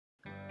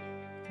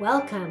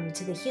Welcome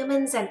to the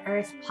Humans and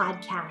Earth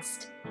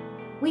podcast.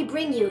 We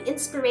bring you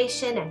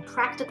inspiration and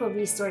practical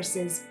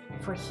resources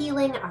for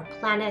healing our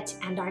planet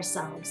and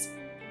ourselves.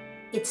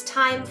 It's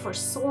time for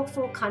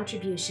soulful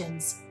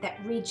contributions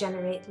that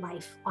regenerate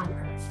life on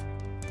Earth.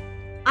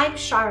 I'm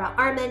Shara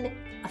Arman,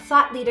 a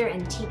thought leader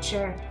and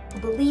teacher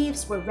who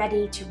believes we're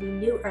ready to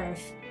renew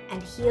Earth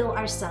and heal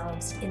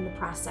ourselves in the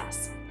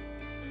process.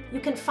 You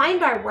can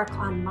find our work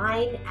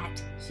online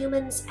at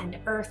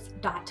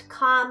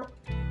humansandearth.com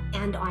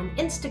and on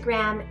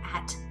Instagram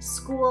at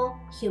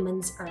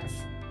schoolhumansearth.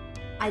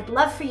 I'd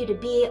love for you to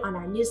be on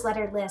our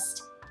newsletter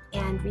list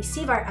and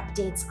receive our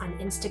updates on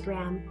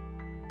Instagram.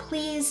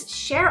 Please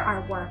share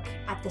our work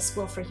at the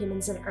School for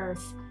Humans and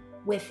Earth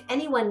with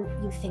anyone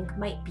you think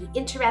might be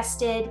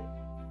interested,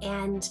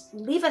 and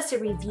leave us a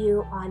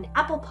review on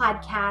Apple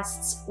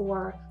Podcasts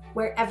or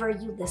wherever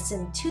you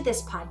listen to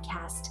this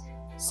podcast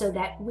so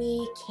that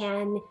we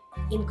can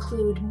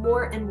include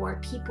more and more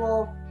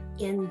people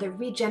in the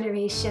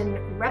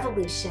regeneration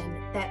revolution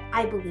that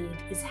I believe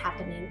is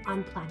happening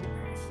on planet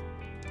Earth.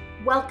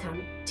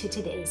 Welcome to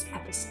today's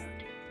episode.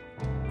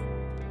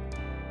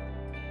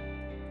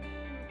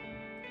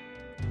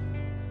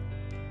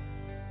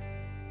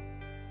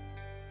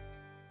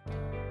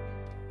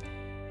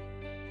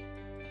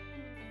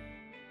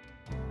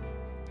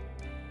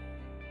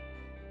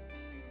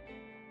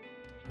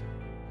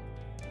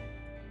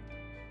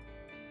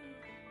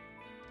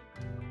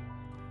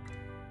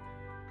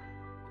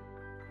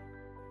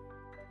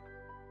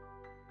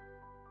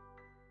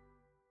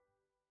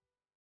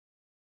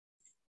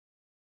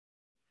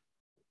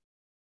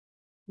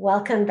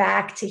 Welcome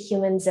back to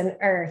Humans and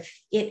Earth.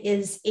 It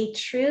is a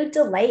true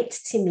delight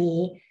to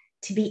me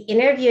to be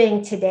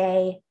interviewing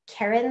today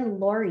Karen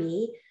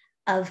Lorre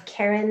of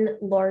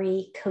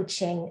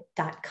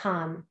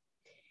KarenLorreCoaching.com.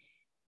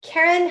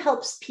 Karen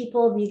helps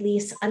people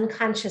release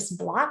unconscious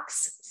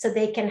blocks so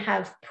they can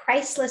have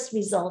priceless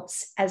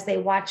results as they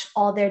watch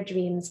all their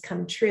dreams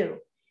come true.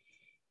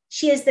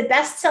 She is the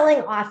best-selling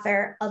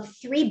author of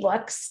 3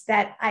 books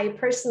that I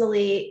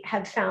personally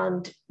have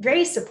found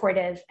very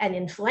supportive and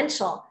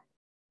influential.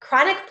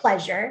 Chronic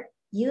Pleasure: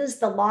 Use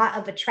the Law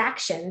of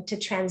Attraction to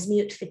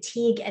Transmute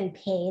Fatigue and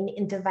Pain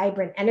into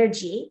Vibrant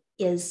Energy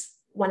is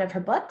one of her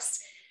books.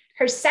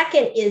 Her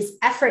second is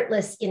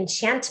Effortless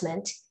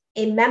Enchantment,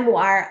 a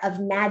memoir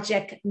of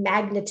magic,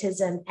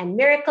 magnetism, and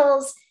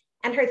miracles.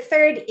 And her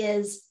third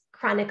is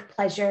Chronic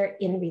Pleasure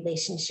in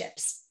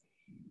Relationships.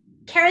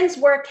 Karen's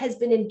work has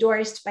been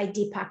endorsed by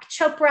Deepak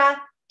Chopra,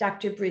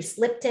 Dr. Bruce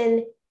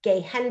Lipton, Gay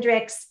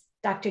Hendricks,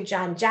 Dr.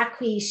 John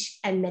Jacquish,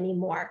 and many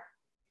more.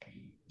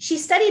 She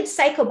studied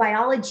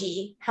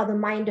psychobiology, how the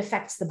mind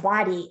affects the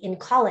body, in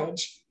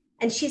college,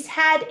 and she's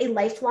had a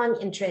lifelong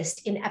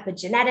interest in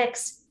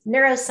epigenetics,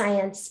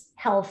 neuroscience,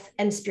 health,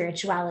 and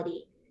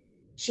spirituality.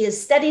 She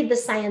has studied the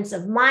science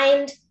of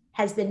mind,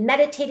 has been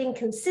meditating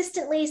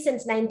consistently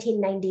since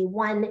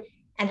 1991,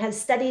 and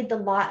has studied the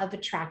law of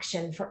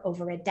attraction for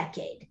over a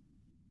decade.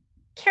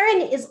 Karen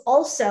is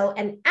also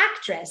an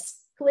actress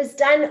who has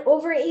done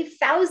over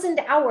 1,000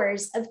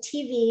 hours of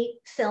TV,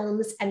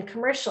 films, and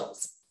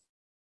commercials.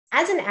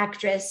 As an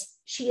actress,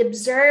 she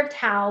observed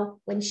how,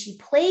 when she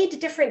played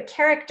different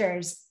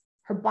characters,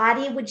 her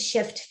body would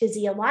shift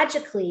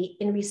physiologically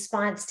in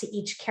response to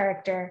each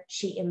character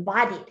she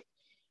embodied,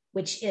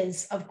 which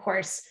is, of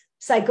course,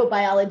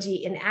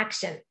 psychobiology in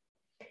action.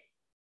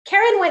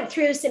 Karen went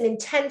through some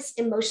intense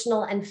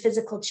emotional and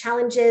physical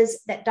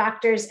challenges that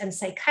doctors and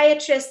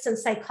psychiatrists and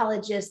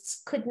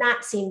psychologists could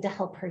not seem to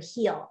help her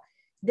heal.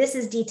 This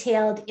is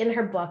detailed in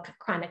her book,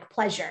 Chronic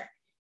Pleasure.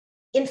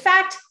 In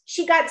fact,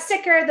 she got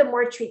sicker the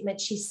more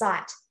treatment she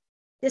sought.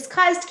 This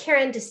caused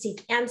Karen to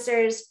seek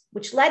answers,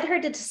 which led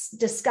her to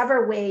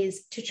discover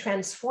ways to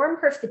transform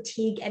her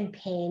fatigue and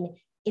pain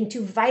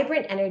into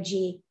vibrant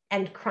energy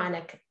and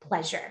chronic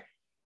pleasure.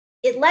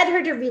 It led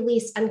her to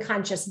release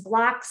unconscious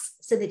blocks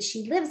so that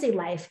she lives a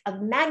life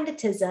of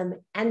magnetism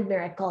and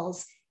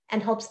miracles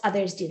and helps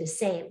others do the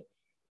same.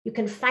 You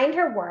can find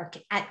her work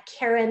at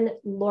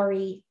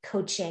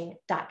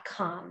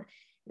KarenLorreCoaching.com.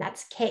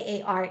 That's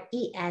KarenLorre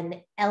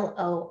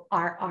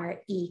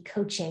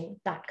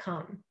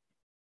coaching.com.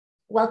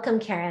 Welcome,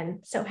 Karen.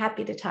 So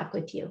happy to talk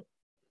with you.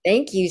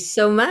 Thank you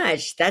so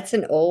much. That's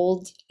an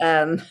old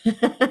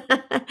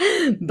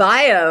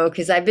bio,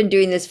 because I've been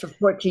doing this for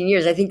 14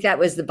 years. I think that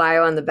was the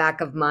bio on the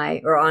back of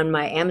on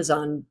my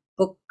Amazon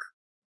book,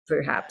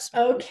 perhaps.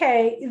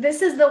 Okay.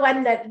 This is the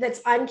one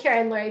that's on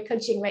Karen Lorre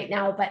Coaching right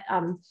now, but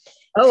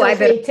feel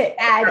free to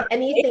add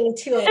anything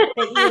to it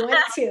that you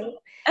want to.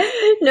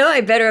 No,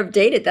 I better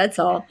update it. That's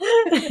all.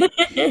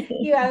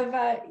 You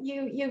have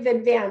you've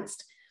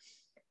advanced.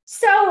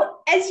 So,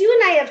 as you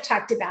and I have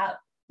talked about,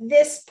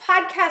 this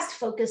podcast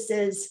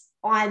focuses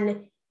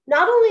on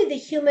not only the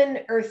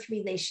human-earth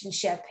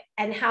relationship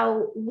and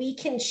how we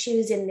can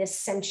choose in this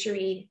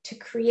century to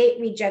create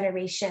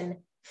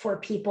regeneration for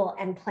people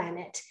and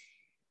planet,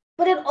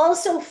 but it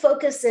also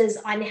focuses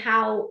on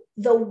how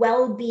the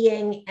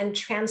well-being and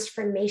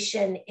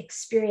transformation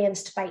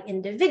experienced by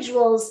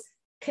individuals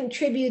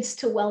contributes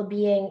to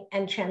well-being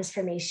and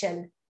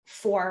transformation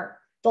for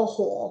the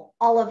whole,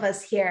 all of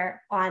us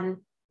here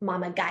on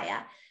Mama Gaia.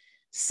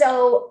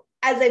 So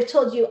as I've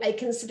told you, I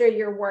consider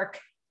your work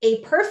a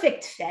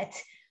perfect fit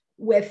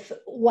with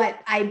what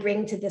I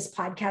bring to this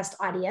podcast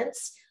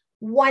audience.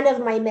 One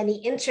of my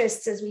many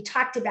interests, as we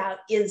talked about,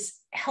 is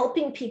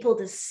helping people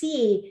to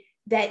see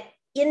that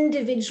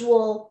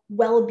individual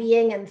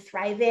well-being and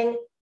thriving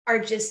are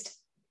just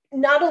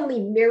not only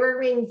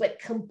mirroring, but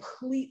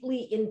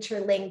completely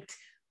interlinked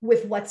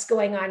with what's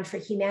going on for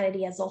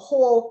humanity as a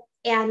whole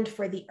and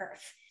for the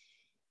earth.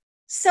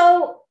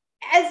 So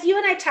as you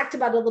and I talked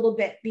about a little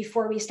bit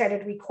before we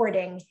started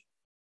recording,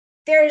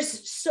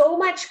 there's so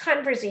much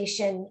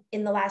conversation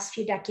in the last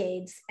few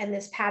decades, and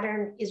this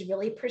pattern is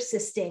really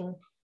persisting,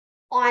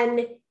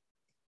 on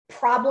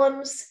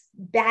problems,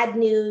 bad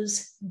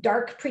news,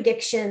 dark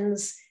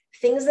predictions,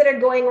 things that are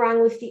going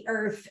wrong with the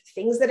earth,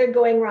 things that are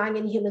going wrong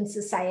in human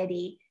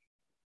society.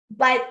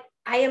 But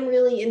I am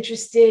really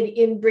interested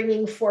in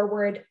bringing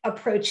forward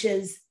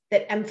approaches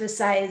that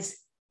emphasize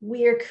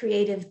we are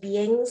creative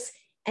beings.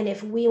 And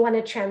if we want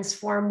to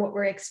transform what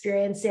we're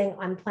experiencing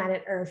on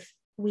planet Earth,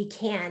 we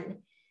can.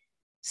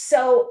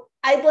 So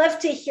I'd love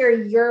to hear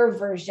your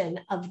version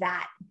of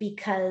that,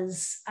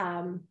 because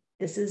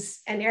this is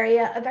an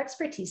area of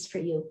expertise for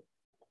you.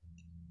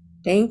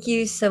 Thank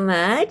you so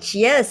much.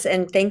 Yes,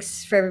 and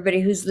thanks for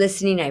everybody who's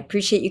listening. I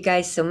appreciate you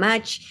guys so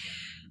much.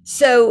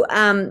 So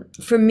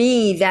for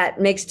me,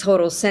 that makes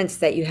total sense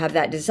that you have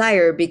that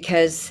desire,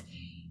 because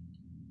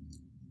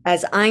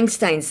as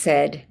Einstein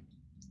said,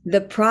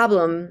 the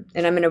problem,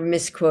 and I'm going to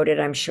misquote it,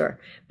 I'm sure,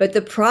 but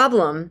the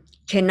problem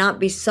cannot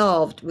be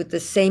solved with the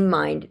same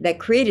mind that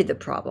created the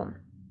problem.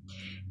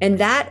 And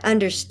that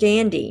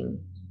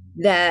understanding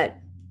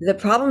that the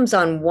problem's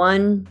on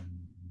one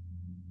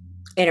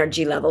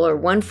energy level or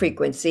one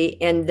frequency,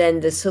 and then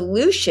the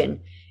solution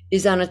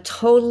is on a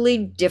totally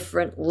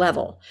different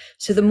level.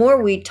 So the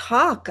more we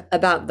talk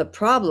about the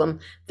problem,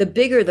 the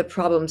bigger the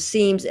problem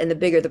seems and the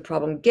bigger the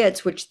problem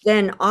gets, which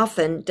then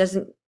often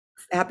doesn't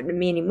happen to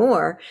me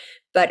anymore,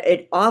 but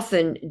it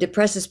often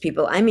depresses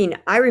people. I mean,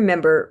 I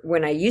remember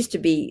when I used to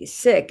be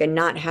sick and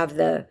not have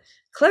the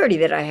clarity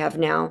that I have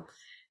now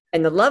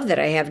and the love that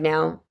I have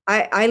now.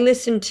 I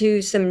listened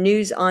to some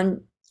news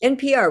on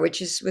NPR,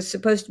 which was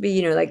supposed to be,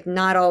 you know, like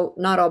not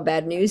all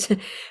bad news.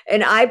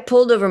 And I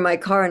pulled over my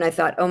car and I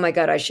thought, oh my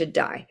God, I should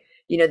die.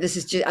 You know, this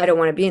is just, I don't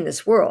want to be in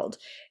this world.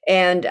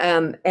 And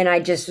I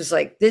just was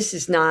like, this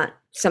is not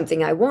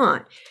something I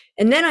want.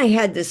 And then I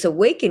had this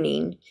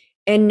awakening,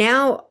 and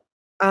now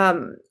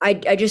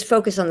I just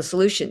focus on the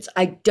solutions.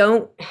 I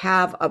don't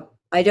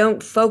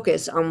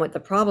focus on what the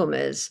problem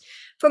is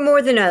for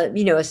more than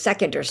a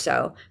second or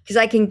so, because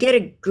I can get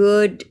a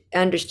good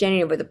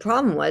understanding of what the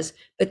problem was,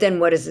 but then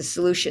what is the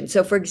solution?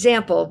 So for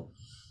example,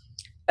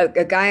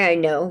 a guy I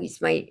know,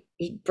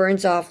 he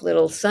burns off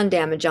little sun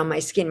damage on my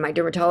skin, my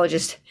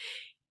dermatologist.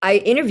 I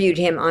interviewed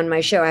him on my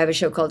show. I have a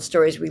show called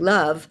Stories We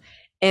Love.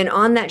 And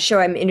on that show,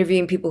 I'm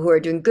interviewing people who are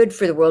doing good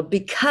for the world,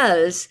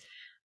 because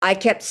I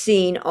kept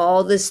seeing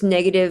all this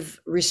negative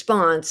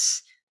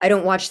response. I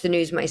don't watch the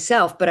news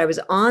myself, but I was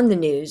on the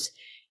news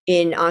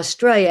in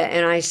Australia,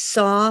 and I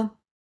saw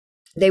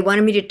they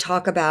wanted me to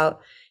talk about,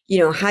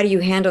 how do you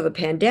handle the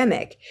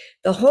pandemic?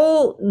 The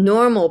whole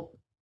normal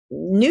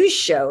news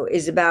show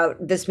is about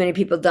this many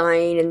people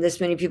dying and this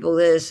many people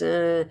this.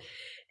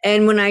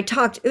 And when I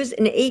talked, it was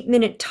an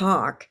 8-minute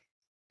talk.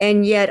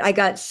 And yet I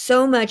got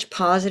so much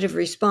positive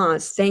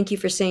response. Thank you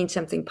for saying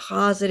something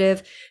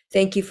positive.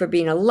 Thank you for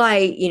being a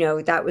light.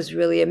 That was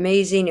really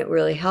amazing. It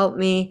really helped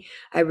me.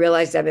 I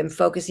realized I've been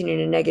focusing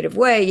in a negative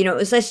way. It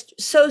was just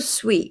so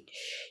sweet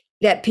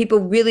that people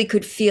really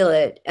could feel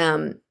it.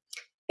 And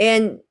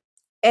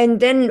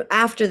then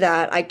after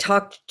that, I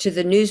talked to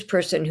the news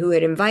person who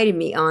had invited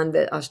me on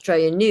the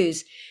Australian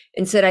news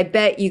and said, I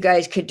bet you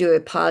guys could do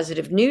a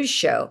positive news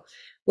show.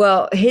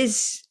 Well,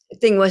 his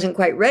thing wasn't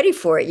quite ready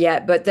for it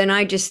yet, but then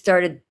I just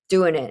started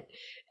doing it.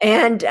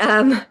 And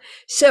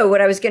so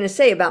what I was going to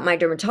say about my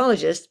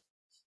dermatologist,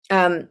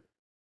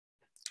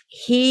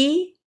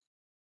 he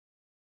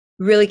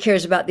really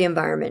cares about the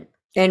environment.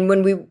 And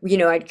when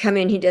I'd come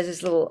in, he does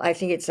this little, I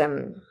think it's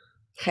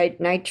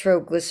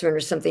nitroglycerin or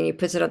something. He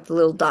puts it up the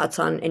little dots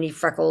on any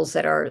freckles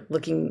that are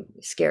looking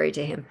scary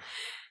to him,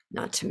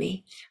 not to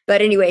me.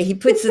 But anyway, he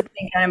puts the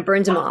thing on and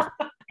burns them off.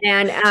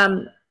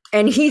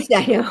 And he's,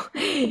 I know,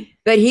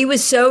 but he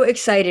was so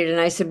excited.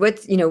 And I said,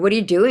 what are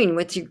you doing?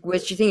 What's your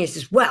thing? He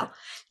says, well,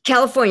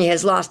 California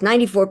has lost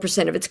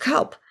 94% of its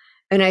kelp.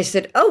 And I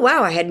said, oh,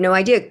 wow, I had no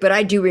idea. But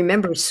I do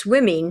remember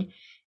swimming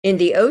in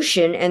the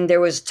ocean and there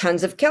was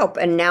tons of kelp.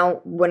 And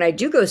now when I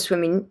do go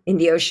swimming in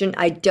the ocean,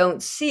 I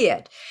don't see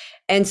it.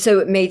 And so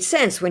it made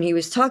sense when he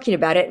was talking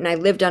about it. And I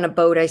lived on a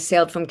boat. I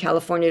sailed from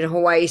California to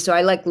Hawaii. So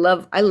I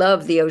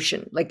love the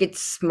ocean. Like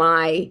it's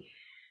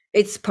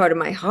part of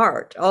my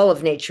heart. All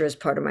of nature is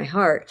part of my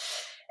heart.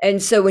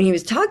 And so when he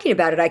was talking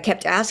about it, I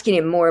kept asking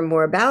him more and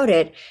more about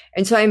it.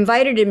 And so I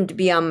invited him to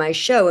be on my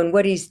show. And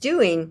what he's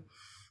doing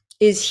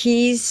is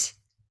he's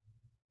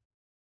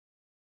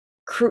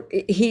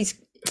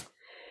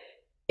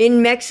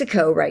in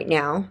Mexico right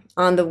now,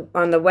 on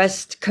the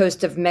west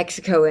coast of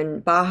Mexico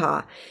in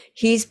Baja,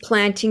 he's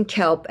planting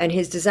kelp, and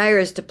his desire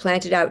is to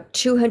plant it out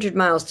 200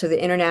 miles to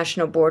the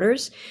international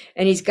borders.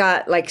 And he's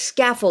got like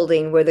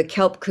scaffolding where the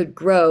kelp could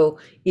grow,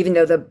 even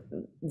though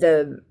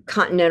the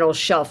continental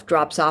shelf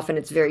drops off and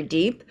it's very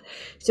deep.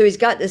 So he's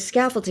got this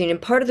scaffolding,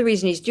 and part of the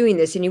reason he's doing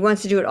this, and he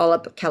wants to do it all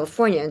up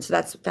California, and so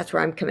that's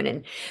where I'm coming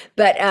in.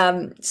 But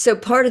so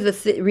part of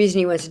the reason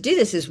he wants to do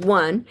this is,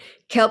 one,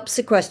 kelp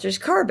sequesters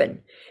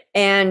carbon.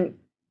 And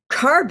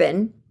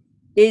carbon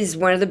is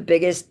one of the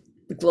biggest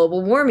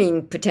global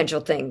warming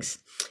potential things.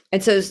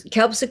 And so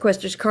kelp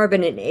sequesters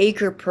carbon an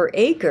acre per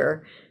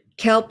acre.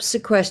 Kelp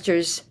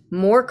sequesters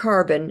more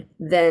carbon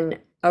than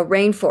a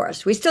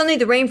rainforest. We still need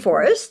the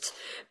rainforest,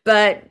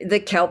 but the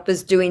kelp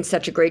is doing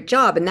such a great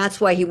job. And that's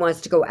why he wants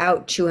to go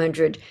out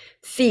 200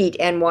 feet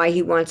and why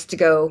he wants to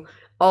go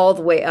all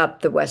the way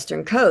up the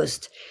western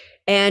coast.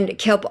 And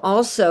kelp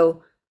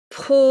also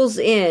pulls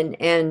in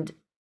and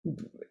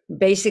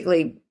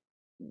basically,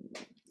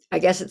 I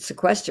guess it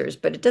sequesters,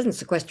 but it doesn't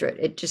sequester it.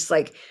 It just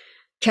like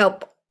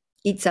kelp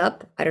eats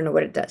up. I don't know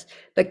what it does,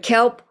 but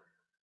kelp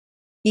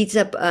eats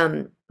up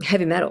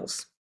heavy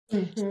metals.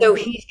 Mm-hmm. So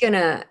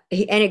and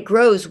it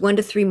grows 1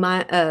 to 3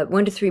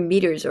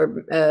 meters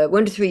or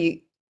 1 to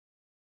 3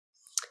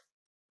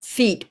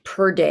 feet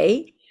per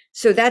day.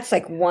 So that's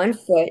like 1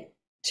 foot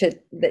to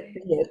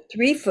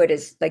 3 foot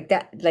is like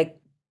that,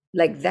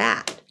 like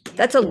that.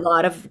 That's a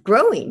lot of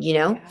growing,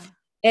 Yeah.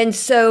 And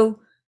so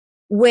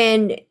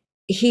when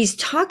he's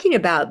talking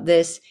about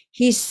this,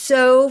 he's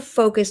so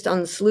focused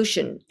on the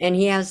solution. And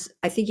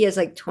I think he has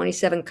like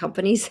 27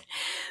 companies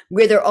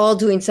where they're all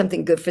doing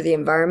something good for the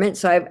environment.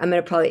 So I'm going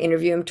to probably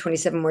interview him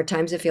 27 more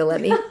times if he'll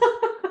let me.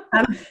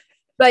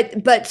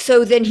 But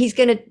so then he's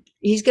going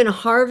to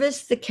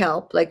harvest the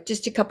kelp, like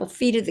just a couple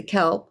feet of the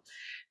kelp.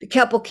 The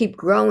kelp will keep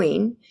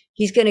growing.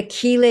 He's going to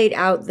chelate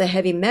out the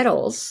heavy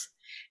metals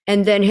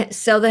and then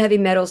sell the heavy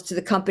metals to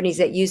the companies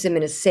that use them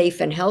in a safe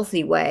and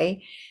healthy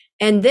way.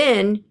 And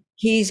then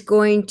he's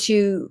going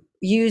to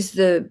use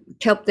the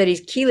kelp that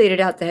he's chelated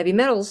out the heavy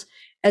metals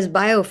as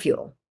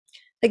biofuel.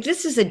 Like,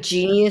 this is a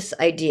genius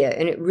idea,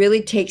 and it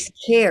really takes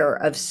care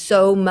of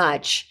so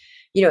much.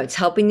 It's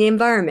helping the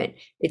environment.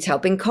 It's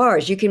helping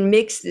cars. You can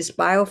mix this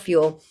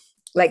biofuel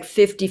like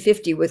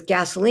 50-50 with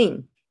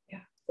gasoline.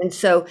 Yeah. And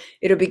so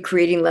it'll be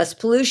creating less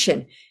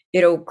pollution.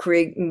 It'll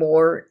create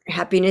more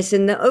happiness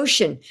in the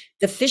ocean.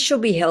 The fish will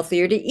be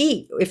healthier to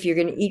eat if you're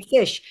going to eat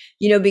fish,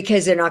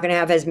 because they're not going to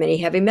have as many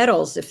heavy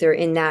metals if they're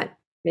in that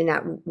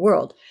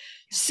world.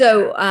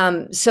 So,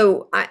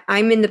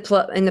 I'm in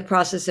the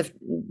process of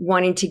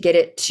wanting to get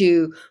it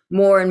to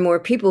more and more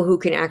people who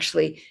can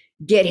actually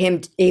get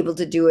him able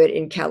to do it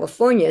in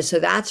California. So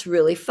that's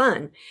really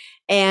fun.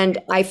 And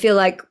I feel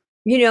like,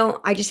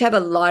 I just have a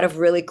lot of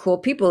really cool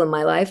people in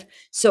my life.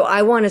 So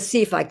I want to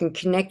see if I can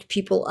connect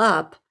people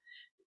up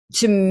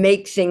to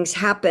make things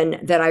happen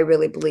that I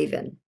really believe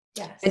in.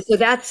 Yes. And so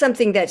that's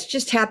something that's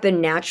just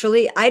happened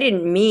naturally. I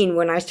didn't mean,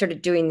 when I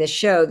started doing this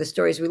show, the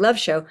Stories We Love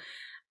show,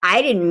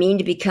 I didn't mean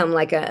to become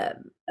like a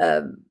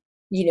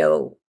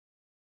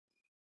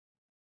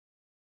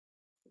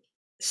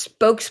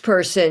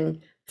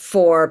spokesperson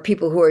for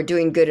people who are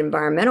doing good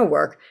environmental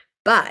work.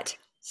 But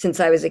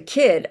since I was a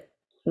kid,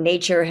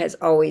 nature has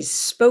always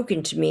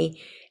spoken to me.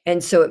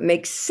 And so it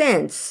makes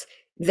sense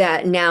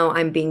that now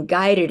I'm being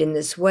guided in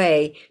this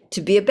way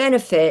to be a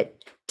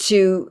benefit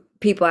to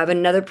people. I have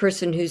another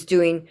person who's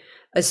doing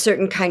a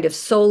certain kind of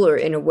solar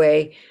in a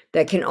way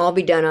that can all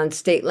be done on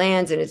state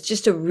lands. And it's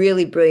just a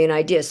really brilliant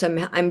idea.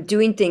 So I'm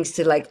doing things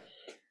to like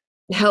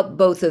help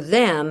both of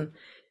them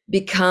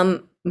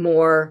become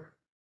more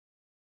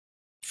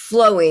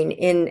flowing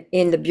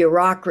in the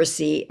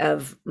bureaucracy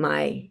of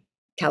my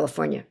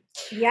California.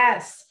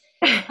 Yes.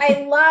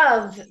 I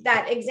love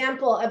that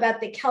example about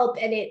the kelp,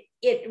 and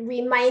it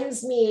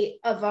reminds me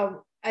of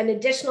an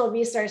additional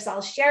resource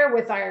I'll share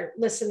with our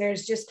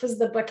listeners, just because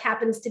the book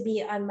happens to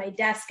be on my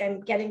desk.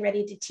 I'm getting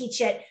ready to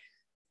teach it.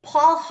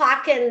 Paul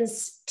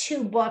Hawken's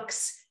 2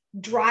 books,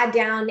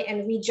 Drawdown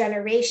and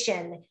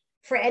Regeneration.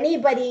 For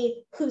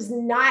anybody who's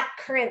not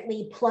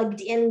currently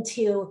plugged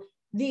into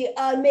the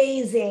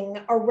amazing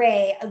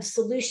array of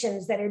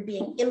solutions that are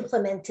being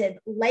implemented,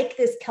 like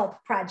this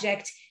kelp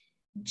project,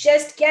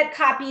 just get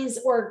copies,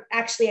 or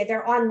actually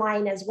they're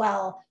online as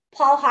well.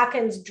 Paul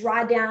Hawken's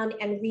Drawdown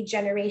and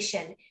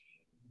Regeneration.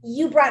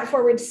 You brought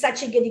forward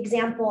such a good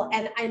example,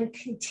 and I'm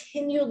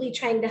continually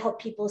trying to help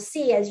people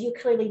see, as you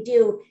clearly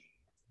do,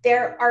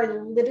 there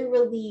are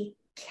literally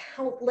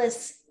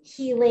countless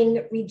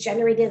healing,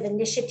 regenerative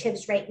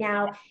initiatives right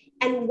now.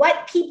 And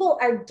what people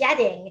are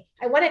getting,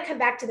 I want to come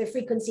back to the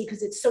frequency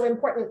because it's so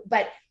important,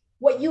 but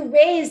what you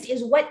raised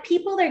is what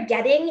people are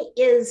getting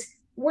is,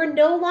 we're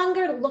no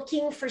longer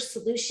looking for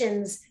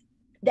solutions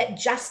that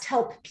just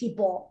help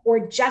people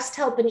or just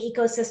help an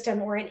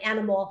ecosystem or an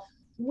animal.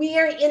 We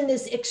are in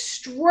this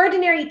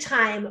extraordinary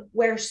time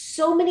where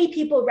so many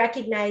people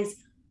recognize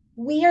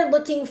we are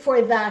looking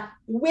for the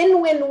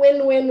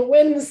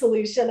win-win-win-win-win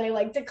solution, I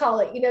like to call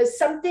it,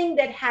 something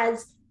that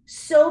has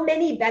so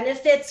many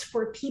benefits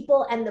for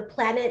people and the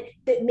planet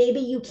that maybe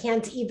you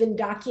can't even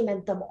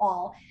document them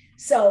all.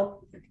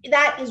 So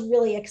that is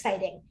really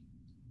exciting.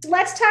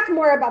 Let's talk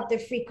more about the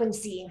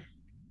frequency,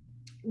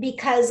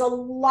 because a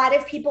lot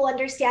of people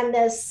understand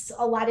this.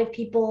 A lot of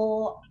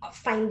people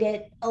find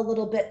it a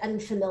little bit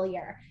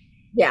unfamiliar.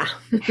 Yeah.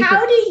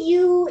 How do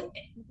you,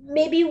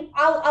 maybe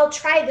I'll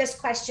try this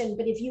question,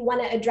 but if you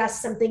want to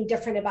address something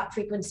different about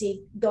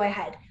frequency, go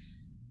ahead.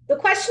 The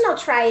question I'll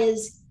try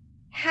is,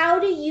 how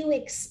do you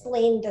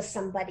explain to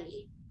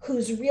somebody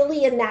who's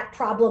really in that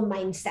problem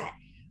mindset,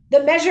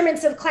 the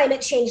measurements of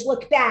climate change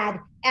look bad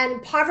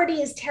and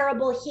poverty is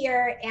terrible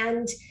here,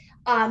 and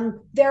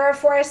there are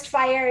forest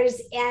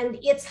fires and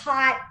it's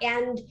hot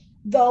and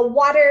the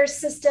water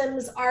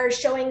systems are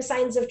showing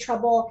signs of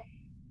trouble?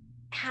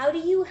 How do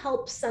you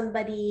help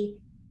somebody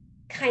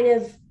kind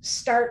of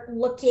start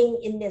looking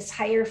in this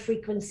higher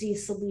frequency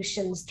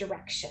solutions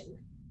direction?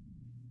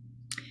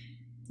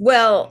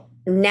 Well,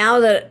 now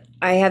that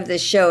I have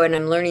this show and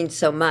I'm learning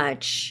so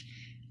much,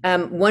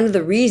 one of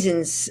the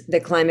reasons the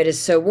climate is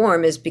so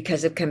warm is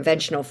because of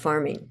conventional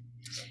farming.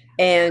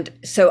 And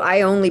so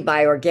I only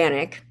buy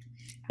organic,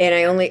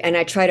 and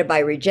I try to buy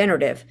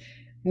regenerative.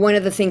 One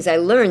of the things I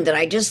learned that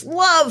I just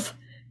love,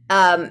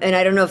 and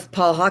I don't know if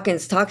Paul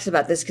Hawkins talks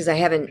about this because I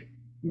haven't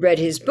read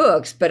his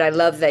books, but I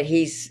love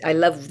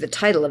the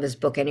title of his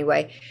book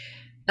anyway.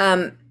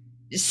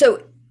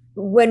 So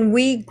when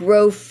we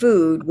grow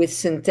food with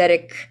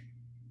synthetic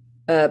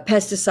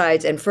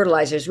pesticides and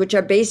fertilizers, which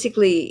are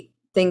basically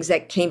things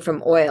that came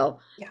from oil,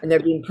 yeah, and they're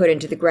being put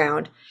into the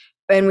ground,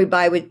 and we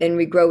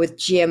grow with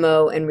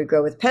GMO, and we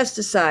grow with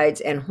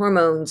pesticides and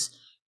hormones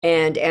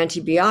and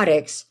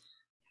antibiotics,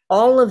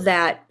 all of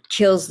that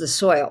kills the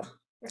soil.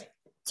 Right.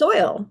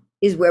 Soil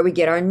is where we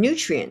get our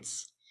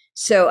nutrients.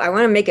 So I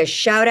want to make a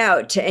shout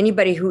out to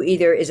anybody who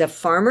either is a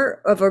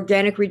farmer of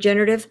organic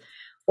regenerative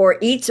or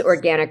eats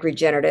organic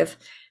regenerative,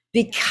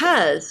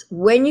 because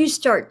when you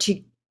start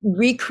to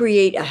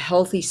recreate a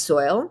healthy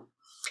soil,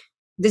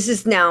 this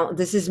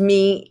is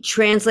me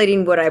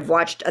translating what I've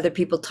watched other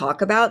people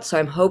talk about, so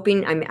I'm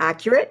hoping I'm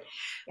accurate.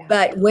 Yeah.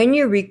 But when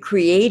you're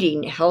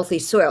recreating healthy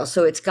soil,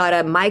 so it's got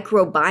a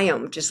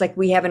microbiome, just like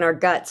we have in our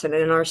guts and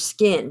in our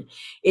skin,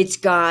 it's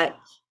got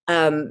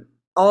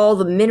all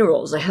the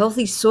minerals. A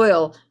healthy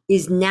soil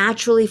is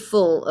naturally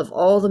full of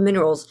all the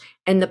minerals,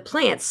 and the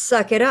plants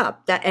suck it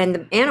up, and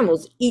the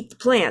animals eat the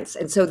plants.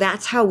 And so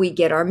that's how we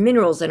get our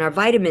minerals and our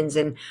vitamins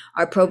and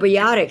our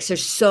probiotics.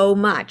 There's so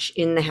much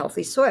in the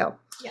healthy soil.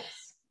 Yes.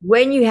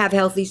 When you have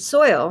healthy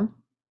soil,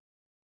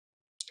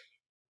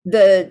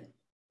 the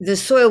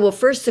soil will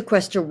first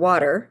sequester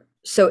water.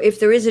 So if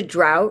there is a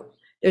drought,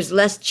 there's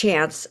less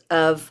chance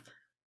of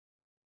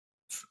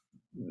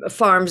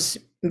farms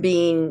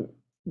being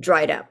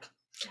dried up.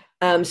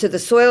 So the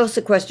soil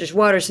sequesters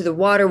water, so the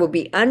water will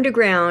be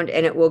underground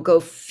and it will go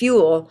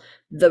fuel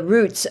the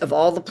roots of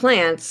all the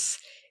plants.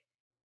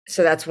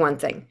 So that's one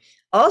thing.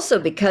 Also,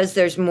 because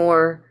there's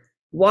more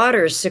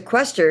water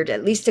sequestered,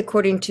 at least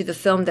according to the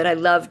film that I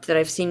loved, that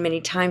I've seen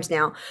many times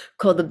now,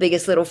 called The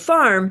Biggest Little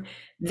Farm,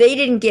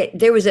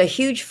 there was a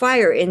huge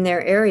fire in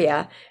their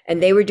area,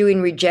 and they were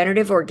doing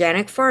regenerative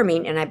organic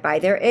farming, and I buy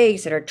their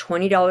eggs that are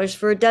 $20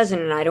 for a dozen,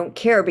 and I don't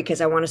care because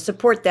I want to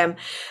support them.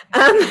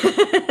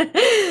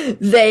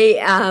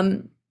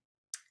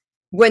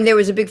 When there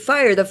was a big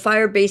fire, the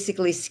fire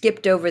basically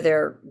skipped over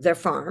their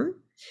farm.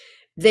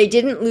 They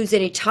didn't lose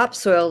any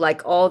topsoil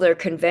like all their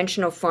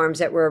conventional farms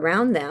that were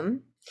around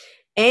them.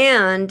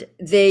 And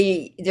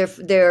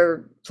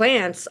their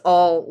plants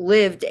all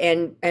lived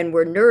and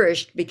were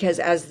nourished, because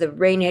as the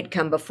rain had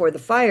come before the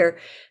fire,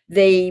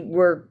 they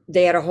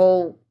had a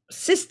whole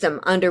system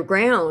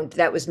underground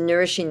that was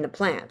nourishing the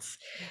plants.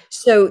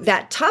 So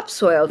that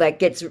topsoil that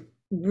gets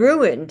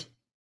ruined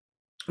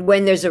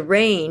when there's a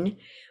rain,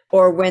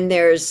 or when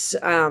there's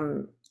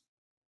when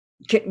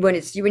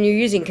you're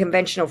using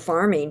conventional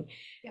farming,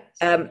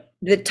 yes,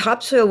 the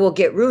topsoil will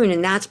get ruined,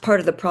 and that's part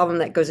of the problem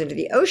that goes into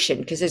the ocean,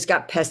 because it's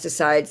got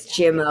pesticides,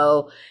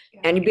 GMO,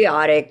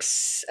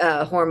 antibiotics,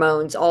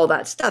 hormones, all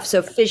that stuff.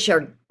 So fish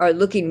are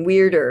looking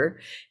weirder,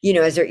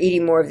 as they're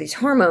eating more of these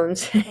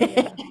hormones.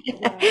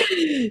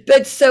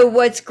 But so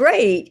what's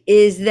great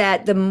is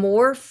that the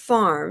more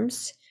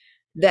farms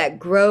that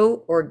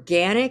grow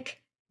organic,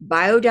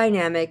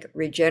 biodynamic,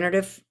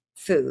 regenerative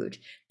food,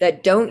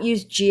 that don't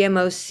use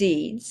GMO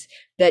seeds,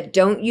 that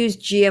don't use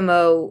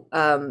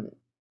GMO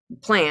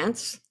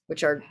plants,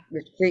 which are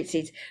great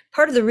seeds.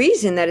 Part of the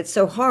reason that it's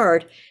so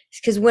hard is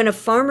because when a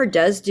farmer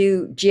does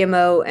do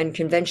GMO and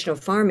conventional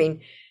farming,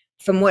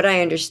 from what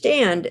I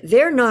understand,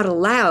 they're not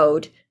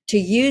allowed to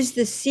use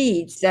the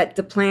seeds that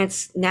the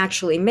plants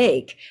naturally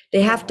make.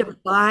 They have to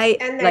buy,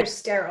 and they're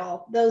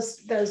sterile.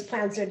 Those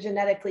plants are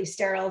genetically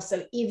sterile.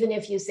 So even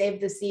if you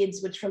save the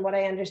seeds, which from what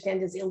I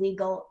understand is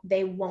illegal,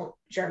 they won't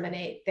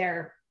germinate.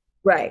 They're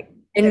right.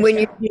 And when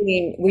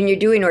you're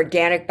doing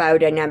organic,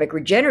 biodynamic,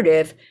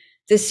 regenerative,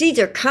 the seeds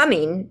are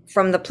coming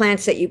from the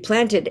plants that you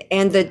planted,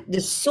 and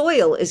the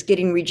soil is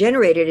getting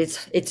regenerated.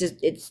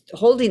 It's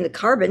holding the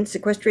carbon,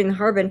 sequestering the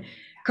carbon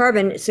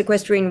carbon,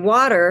 sequestering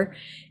water.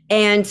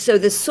 And so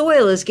the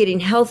soil is getting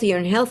healthier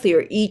and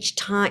healthier each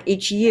time,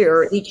 each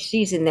year, each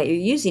season that you're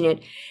using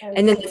it.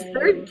 And then the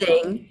third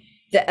thing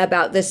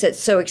about this that's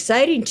so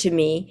exciting to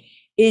me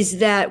is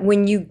that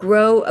when you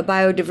grow a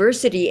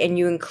biodiversity and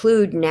you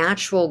include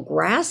natural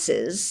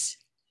grasses,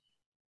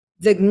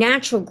 the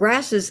natural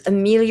grasses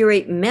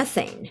ameliorate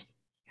methane.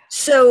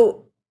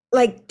 So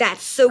like,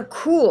 that's so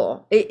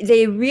cool.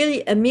 They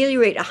really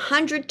ameliorate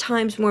 100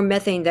 times more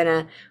methane than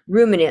a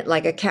ruminant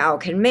like a cow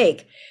can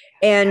make.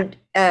 And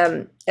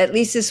at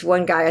least this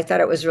one guy, I thought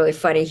it was really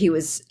funny.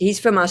 He's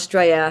from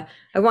Australia.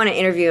 I want to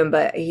interview him,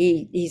 but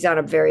he's on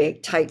a very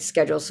tight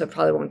schedule, so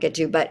probably won't get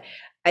to. But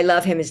I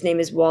love him. His name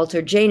is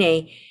Walter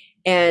Janey,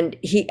 and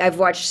I've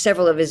watched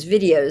several of his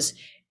videos.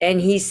 And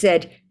he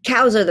said,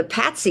 cows are the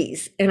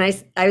patsies. And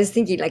I was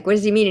thinking, like, what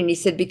does he mean? And he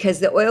said,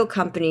 because the oil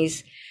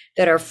companies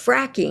that are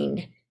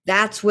fracking,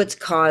 that's what's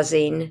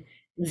causing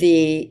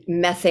the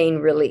methane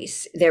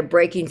release. They're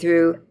breaking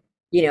through,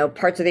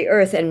 parts of the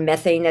earth, and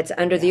methane that's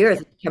under the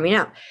earth coming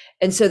out.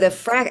 And so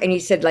and he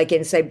said, like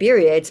in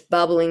Siberia, it's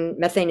bubbling,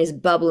 methane is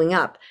bubbling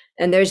up,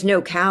 and there's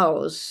no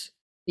cows,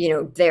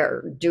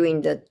 there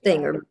doing the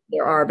thing, or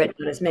there are, but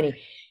not as many.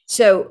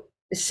 So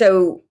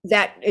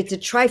that it's a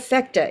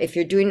trifecta. If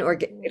you're doing,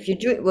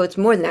 well, it's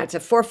more than that. It's a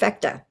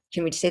fourfecta.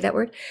 Can we say that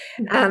word?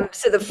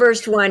 So the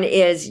first one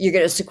is you're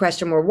going to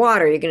sequester more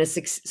water. You're going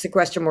to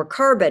sequester more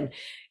carbon.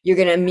 You're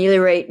going to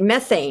ameliorate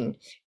methane.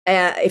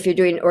 If you're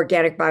doing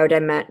organic,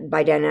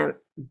 biodynamic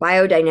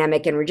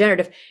and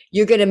regenerative,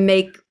 you're going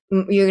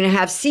to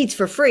have seeds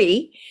for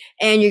free,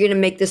 and you're going to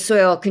make the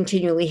soil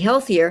continually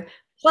healthier.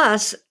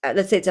 Plus,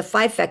 let's say it's a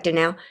fivefecta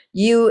now,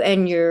 you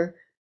and your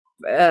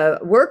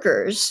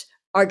workers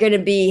are going to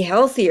be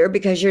healthier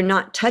because you're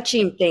not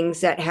touching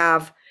things that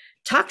have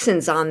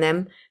toxins on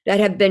them that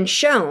have been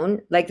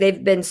shown, like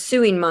they've been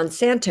suing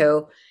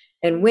Monsanto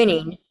and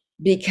winning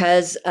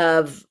because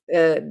of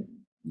the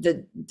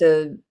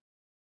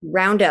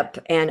Roundup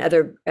and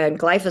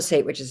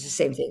glyphosate, which is the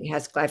same thing,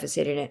 has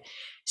glyphosate in it.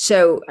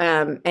 So,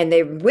 and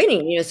they're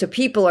winning, so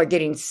people are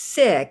getting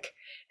sick.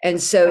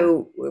 And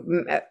so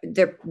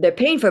they're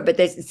paying for it, but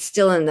it's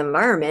still in the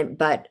environment.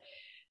 But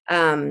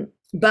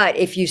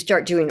if you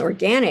start doing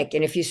organic,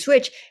 and if you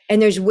switch,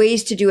 and there's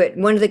ways to do it.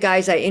 One of the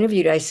guys I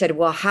interviewed, I said,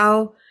 well,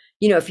 how,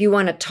 if you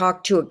want to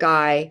talk to a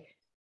guy,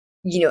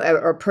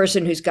 or a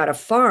person who's got a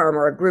farm,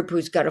 or a group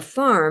who's got a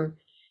farm,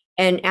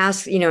 and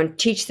ask, and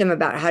teach them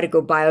about how to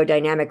go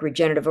biodynamic,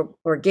 regenerative,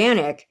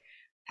 organic,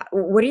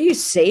 what do you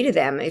say to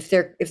them if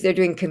they're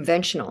doing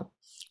conventional?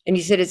 And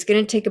he said, it's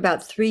going to take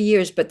about 3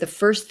 years, but the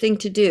first thing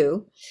to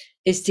do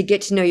is to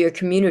get to know your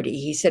community.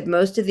 He said,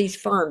 most of these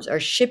farms are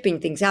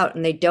shipping things out,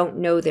 and they don't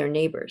know their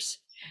neighbors.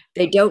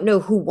 They don't know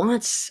who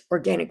wants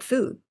organic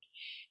food.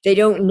 They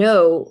don't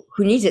know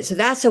who needs it. So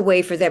that's a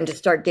way for them to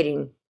start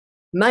getting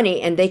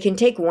money, and they can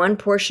take one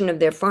portion of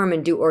their farm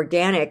and do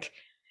organic.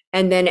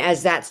 And then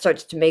as that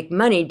starts to make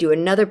money, do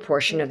another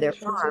portion of their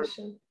farm.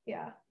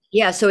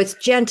 Yeah. So it's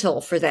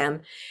gentle for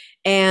them.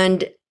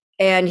 And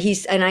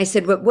I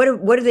said,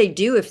 what do they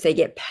do if they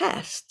get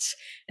pests?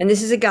 And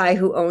this is a guy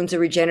who owns a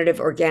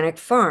regenerative organic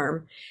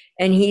farm.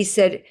 And he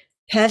said,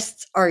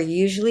 pests are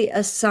usually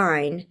a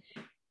sign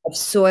of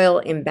soil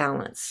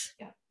imbalance.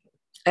 Yeah.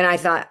 And I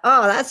thought,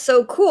 oh, that's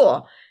so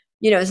cool.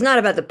 It's not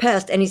about the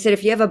pest. And he said,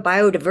 if you have a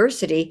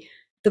biodiversity,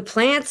 the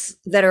plants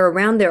that are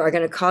around there are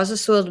going to cause the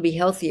soil to be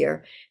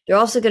healthier. They're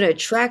also going to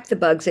attract the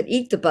bugs that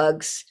eat the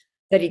bugs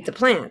that eat the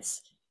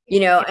plants,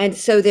 and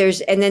so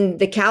and then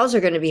the cows are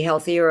going to be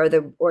healthier, or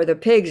the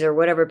pigs, or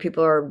whatever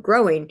people are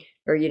growing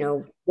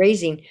or,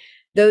 raising,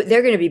 they're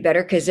going to be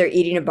better because they're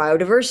eating a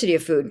biodiversity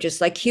of food, just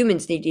like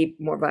humans need to eat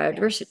more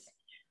biodiversity.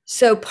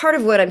 So part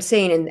of what I'm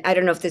saying, and I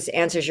don't know if this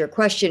answers your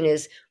question,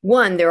 is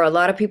one, there are a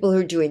lot of people who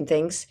are doing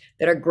things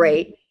that are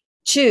great.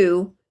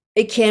 Two,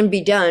 it can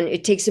be done.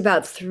 It takes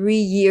about 3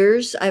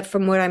 years,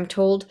 from what I'm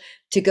told,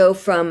 to go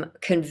from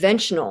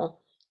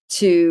conventional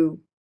to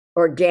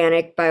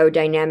organic,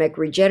 biodynamic,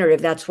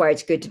 regenerative. That's why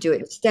it's good to do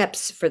it in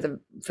steps for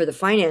the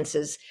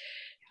finances.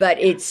 But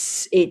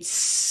it's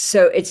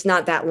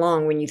not that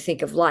long when you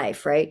think of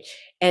life, right?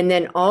 And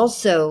then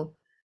also,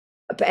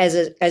 as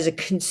a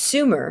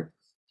consumer,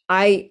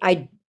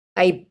 I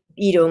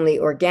eat only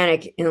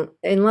organic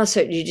unless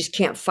you just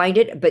can't find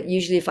it. But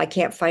usually if I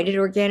can't find it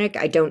organic,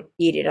 I don't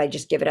eat it. I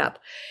just give it up.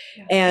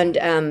 Yeah.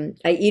 And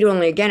I eat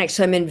only organic.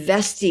 So I'm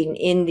investing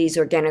in these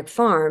organic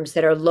farms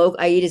that are local.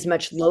 I eat as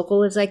much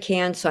local as I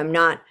can. So I'm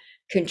not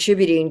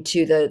contributing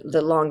to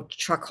the long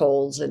truck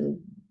holes and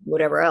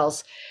whatever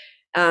else.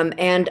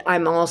 And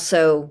I'm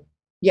also,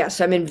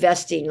 so I'm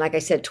investing, like I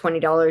said,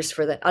 $20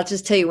 for I'll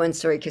just tell you one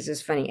story because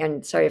it's funny.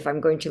 And sorry if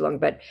I'm going too long,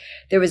 but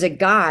there was a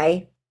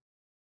guy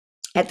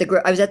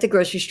I was at the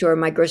grocery store.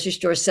 My grocery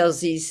store sells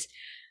these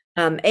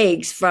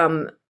eggs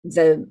from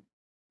the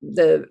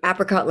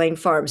Apricot Lane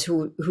Farms,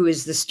 who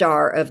is the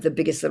star of the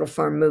Biggest Little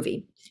Farm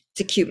movie.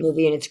 It's a cute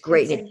movie and it's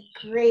great. It's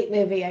a great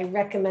movie. I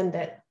recommend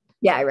it.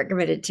 Yeah, I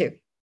recommend it too.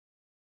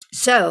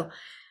 So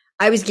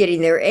I was getting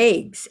their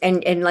eggs,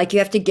 and like you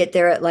have to get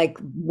there at like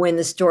when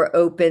the store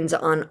opens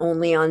on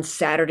only on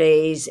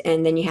Saturdays,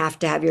 and then you have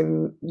to have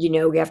your,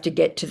 you have to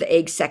get to the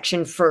egg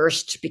section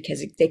first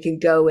because they can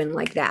go in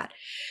like that.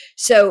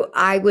 So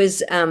I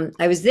was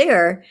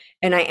there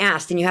and I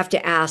asked, and you have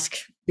to ask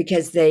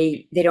because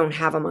they don't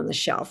have them on the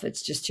shelf.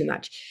 It's just too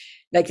much.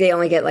 Like they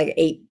only get like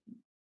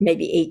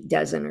maybe 8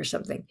 dozen or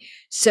something.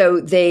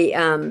 So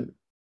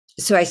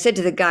so I said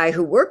to the guy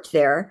who worked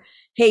there,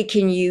 hey,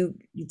 can you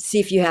see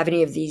if you have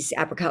any of these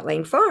Apricot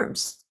Lane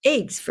Farms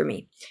eggs for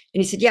me?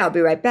 And he said, yeah, I'll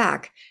be right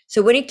back.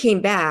 So when he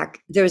came back,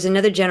 there was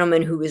another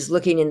gentleman who was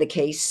looking in the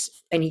case,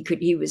 and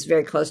he was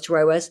very close to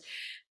where I was.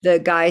 The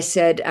guy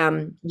said,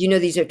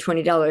 these are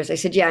 $20. I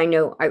said, yeah, I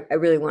know.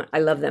 I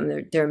love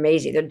them. They're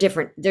amazing. They're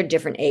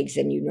different eggs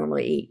than you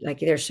normally eat. Like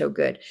they're so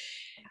good.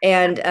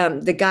 And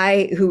the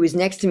guy who was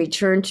next to me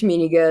turned to me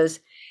and he goes,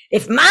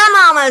 if my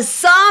mama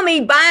saw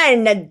me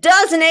buying a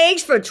dozen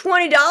eggs for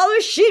 $20,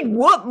 she'd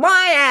whoop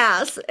my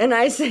ass. And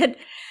I said,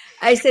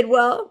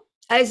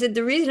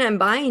 the reason I'm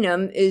buying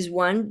them is,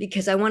 one,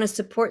 because I want to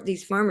support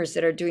these farmers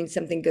that are doing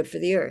something good for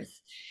the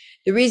earth.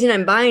 The reason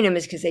I'm buying them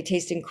is because they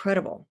taste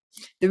incredible.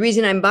 The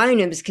reason I'm buying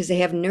them is because they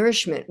have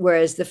nourishment,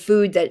 whereas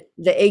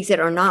the eggs that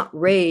are not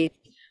raised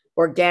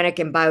organic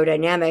and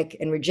biodynamic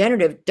and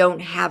regenerative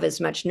don't have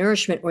as much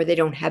nourishment, or they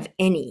don't have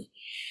any.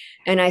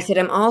 And I said,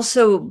 I'm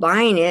also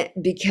buying it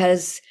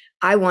because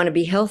I want to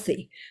be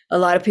healthy. A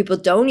lot of people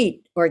don't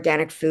eat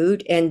organic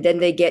food, and then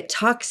they get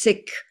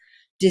toxic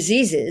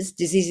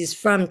diseases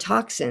from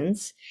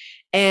toxins.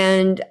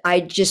 And I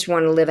just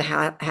want to live a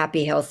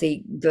happy,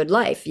 healthy, good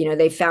life.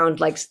 They found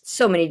like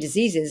so many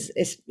diseases,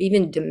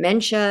 even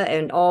dementia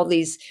and all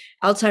these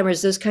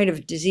Alzheimer's, those kind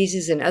of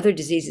diseases and other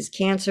diseases,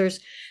 cancers.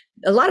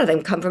 A lot of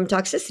them come from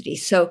toxicity.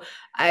 So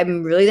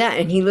I'm really that.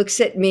 And he looks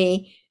at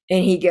me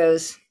and he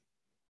goes,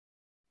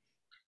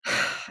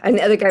 and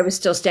the other guy was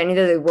still standing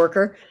there, the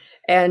worker.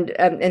 And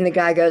the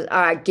guy goes,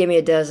 all right, give me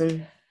a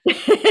dozen. You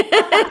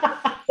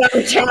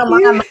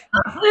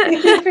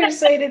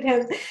persuaded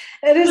him.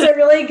 That is a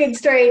really good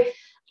story.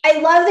 I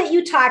love that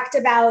you talked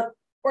about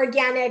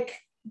organic,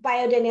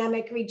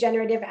 biodynamic,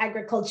 regenerative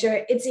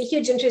agriculture. It's a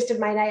huge interest of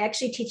mine. I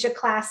actually teach a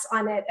class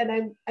on it,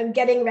 and I'm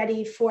getting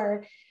ready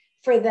for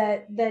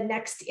the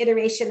next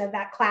iteration of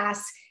that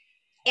class.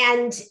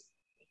 And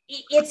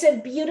it's a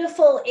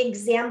beautiful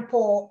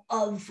example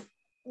of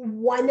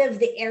one of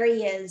the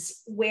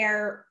areas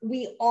where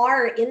we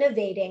are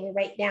innovating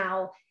right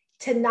now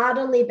to not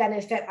only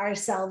benefit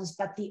ourselves,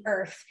 but the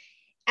earth.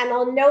 And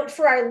I'll note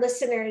for our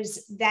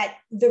listeners that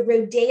the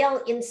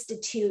Rodale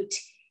Institute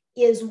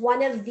is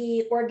one of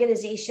the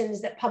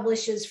organizations that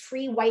publishes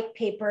free white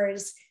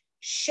papers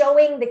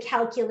showing the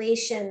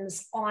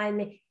calculations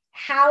on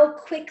how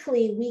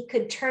quickly we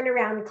could turn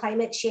around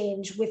climate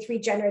change with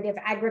regenerative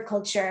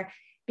agriculture.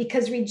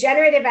 Because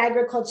regenerative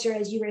agriculture,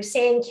 as you were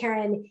saying,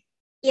 Karen,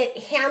 it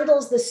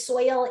handles the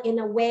soil in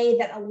a way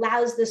that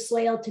allows the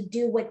soil to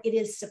do what it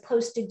is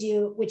supposed to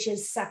do, which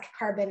is suck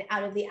carbon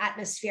out of the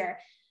atmosphere.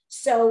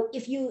 So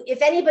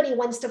if anybody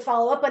wants to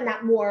follow up on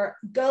that more,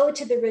 go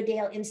to the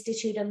Rodale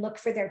Institute and look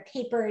for their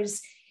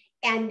papers.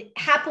 And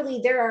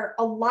happily, there are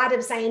a lot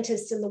of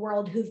scientists in the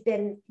world who've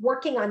been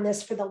working on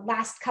this for the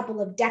last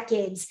couple of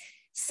decades,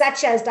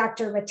 such as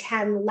Dr.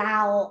 Ratan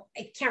Lal.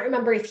 I can't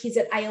remember if he's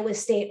at Iowa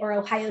State or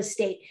Ohio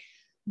State,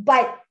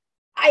 but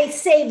I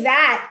say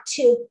that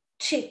to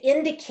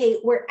indicate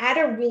we're at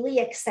a really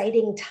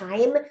exciting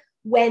time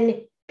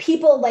when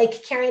people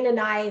like Karen and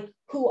I,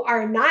 who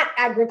are not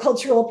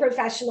agricultural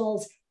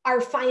professionals, are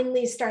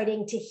finally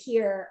starting to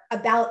hear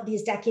about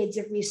these decades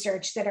of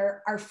research that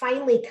are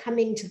finally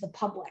coming to the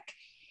public.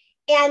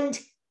 And,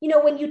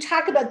 when you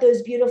talk about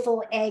those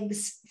beautiful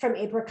eggs from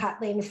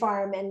Apricot Lane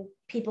Farm, and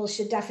people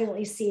should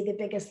definitely see the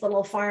Biggest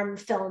Little Farm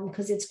film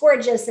because it's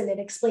gorgeous and it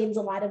explains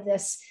a lot of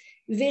this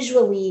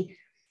visually.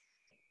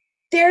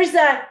 There's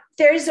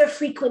a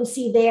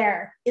frequency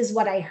there, is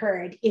what I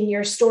heard in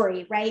your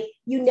story, right?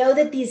 You know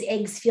that these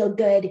eggs feel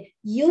good.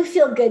 You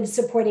feel good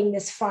supporting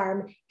this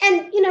farm.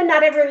 And,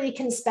 not everybody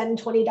can spend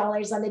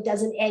 $20 on a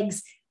dozen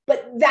eggs,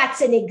 but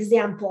that's an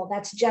example.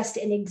 That's just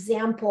an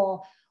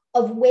example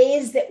of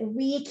ways that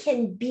we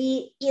can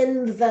be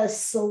in the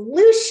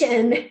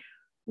solution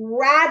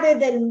rather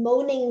than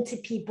moaning to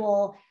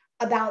people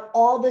about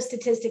all the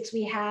statistics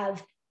we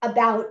have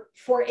about,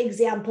 for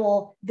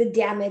example, the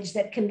damage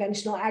that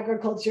conventional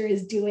agriculture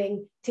is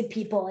doing to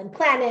people and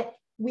planet.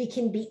 We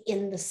can be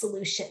in the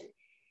solution.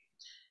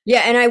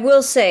 Yeah, and I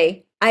will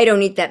say, I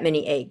don't eat that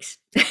many eggs.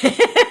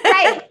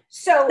 Right.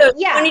 So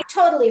yeah,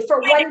 totally.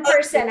 For one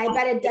person, I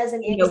bet a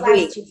dozen eggs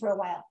lasts you for a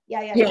while.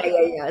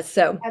 Yeah.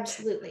 So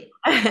absolutely.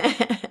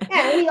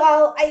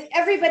 Yeah,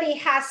 everybody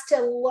has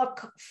to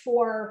look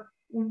for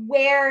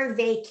where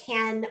they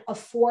can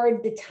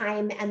afford the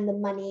time and the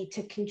money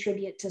to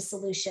contribute to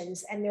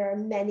solutions. And there are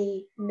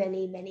many,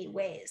 many, many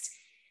ways.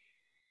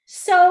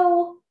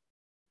 So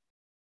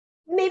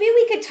maybe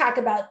we could talk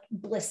about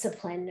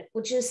Blissipline,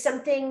 which is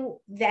something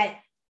that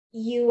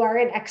you are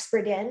an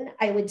expert in,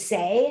 I would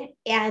say.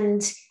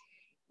 And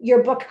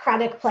your book,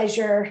 Chronic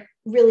Pleasure,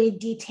 really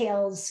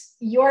details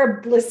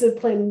your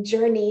Blissipline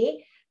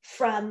journey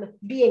from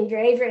being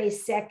very, very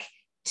sick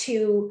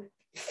to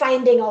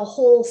finding a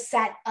whole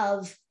set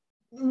of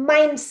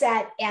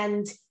mindset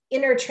and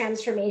inner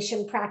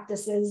transformation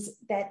practices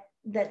that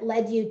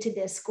led you to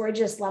this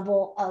gorgeous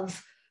level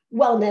of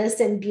wellness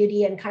and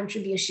beauty and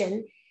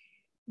contribution.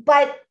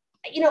 But,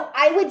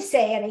 I would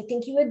say, and I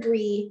think you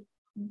agree,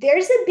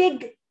 there's a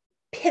big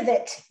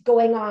pivot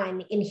going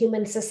on in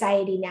human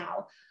society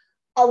now.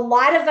 A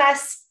lot of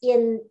us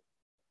in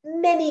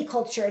many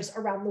cultures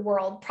around the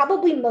world,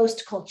 probably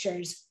most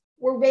cultures,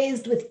 were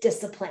raised with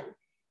discipline.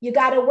 You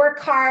got to work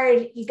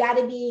hard. You got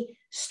to be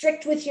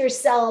strict with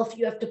yourself.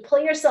 You have to pull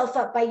yourself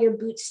up by your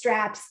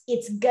bootstraps.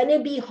 It's going to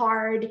be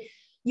hard.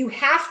 You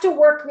have to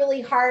work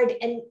really hard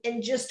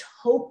and just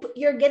hope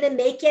you're going to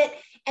make it.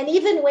 And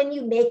even when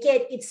you make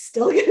it, it's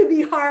still going to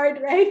be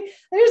hard, right?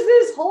 There's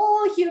this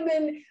whole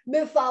human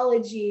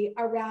mythology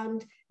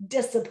around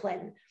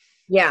discipline.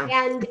 Yeah.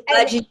 And I'm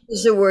glad you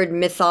use the word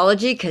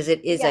mythology, because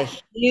it is a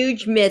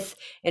huge myth,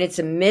 and it's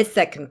a myth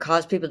that can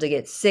cause people to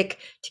get sick,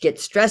 to get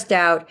stressed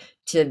out,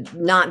 to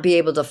not be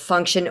able to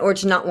function, or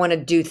to not want to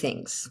do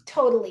things.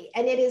 Totally.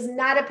 And it is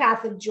not a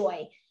path of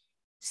joy.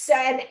 So,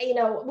 and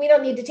we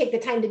don't need to take the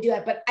time to do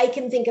it, but I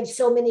can think of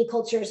so many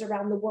cultures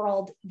around the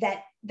world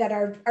that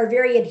are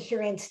very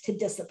adherent to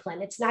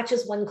discipline. It's not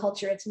just one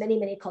culture, it's many,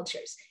 many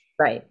cultures.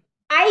 Right.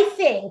 I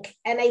think,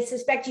 and I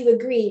suspect you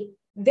agree,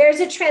 there's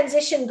a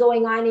transition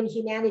going on in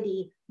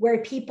humanity where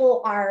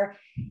people are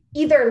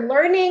either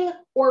learning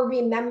or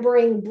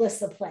remembering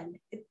Blissipline.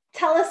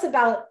 Tell us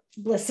about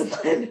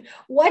Blissipline.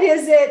 What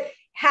is it?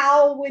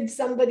 How would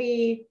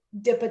somebody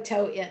dip a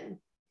toe in?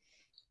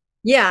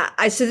 Yeah,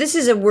 so this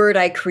is a word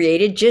I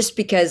created just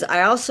because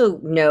I also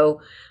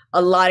know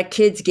a lot of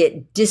kids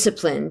get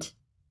disciplined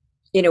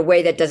in a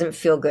way that doesn't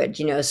feel good,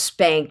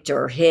 spanked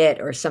or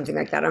hit or something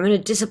like that. I'm going to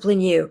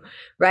discipline you,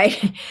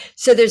 right?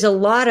 So there's a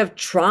lot of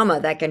trauma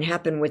that can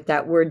happen with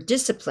that word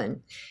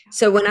discipline.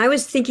 So when I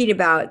was thinking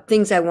about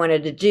things I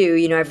wanted to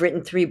do, I've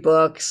written 3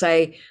 books.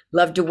 I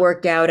love to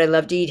work out. I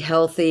love to eat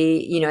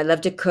healthy. I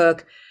love to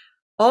cook.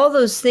 All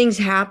those things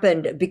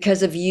happened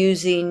because of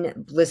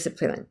using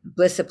Blissipline.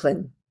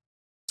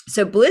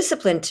 So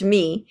Blissipline to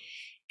me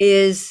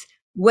is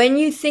when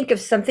you think of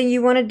something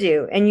you want to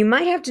do, and you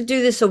might have to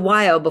do this a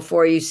while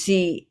before you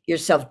see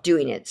yourself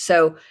doing it.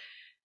 So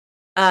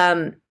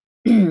I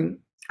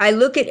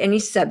look at any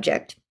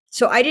subject.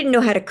 So I didn't know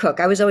how to cook.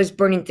 I was always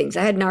burning things.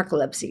 I had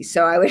narcolepsy.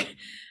 So I would,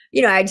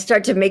 I'd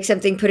start to make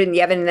something, put it in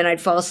the oven, and then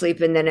I'd fall asleep,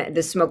 and then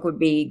the smoke would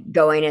be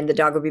going and the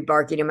dog would be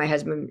barking, and my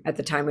husband at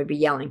the time would be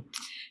yelling.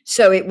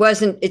 So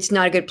it's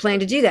not a good plan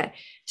to do that.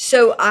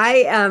 So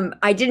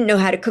I didn't know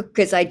how to cook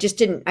because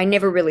I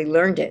never really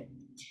learned it.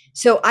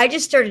 So I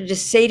just started to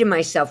say to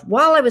myself,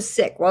 while I was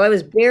sick, while I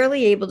was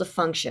barely able to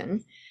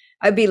function,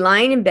 I'd be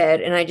lying in bed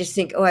and I just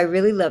think, oh, I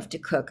really love to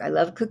cook. I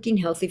love cooking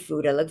healthy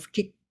food. I love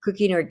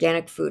cooking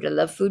organic food. I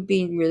love food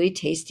being really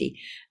tasty.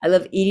 I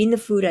love eating the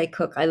food I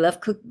cook. I love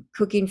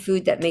cooking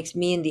food that makes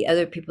me and the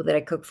other people that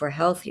I cook for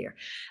healthier.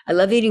 I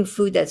love eating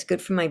food that's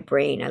good for my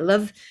brain. I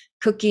love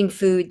cooking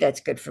food that's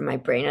good for my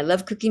brain. I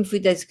love cooking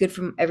food that's good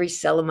for every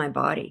cell of my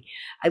body.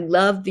 I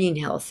love being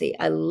healthy.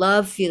 I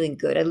love feeling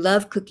good. I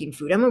love cooking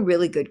food. I'm a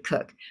really good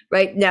cook.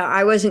 Right now,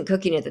 I wasn't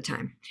cooking at the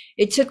time.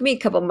 It took me a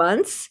couple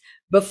months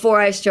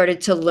before I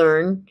started to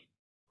learn.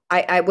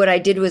 What I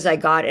did was I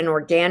got an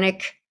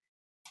organic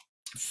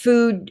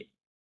food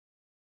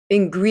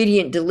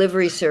ingredient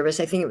delivery service.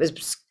 I think it was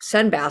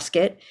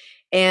Sunbasket.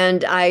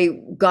 And I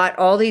got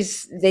all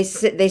these, they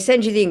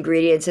send you the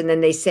ingredients and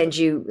then they send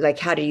you like,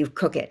 how do you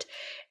cook it?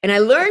 And I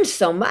learned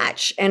so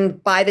much.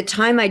 And by the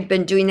time I'd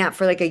been doing that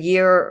for like a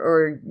year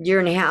or year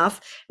and a half,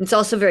 it's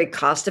also very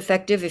cost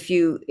effective if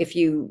you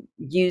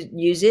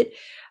use it,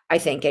 I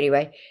think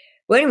anyway.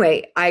 Well,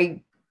 anyway,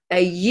 I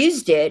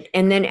used it.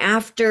 And then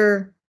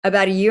after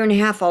about a year and a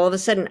half, all of a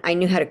sudden I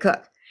knew how to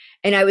cook.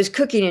 And I was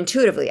cooking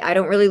intuitively.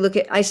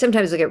 I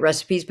sometimes look at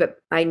recipes, but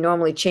I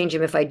normally change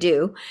them if I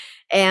do.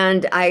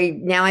 And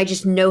now I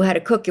just know how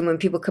to cook. And when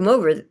people come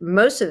over,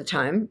 most of the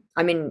time,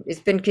 it's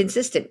been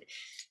consistent.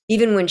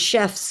 Even when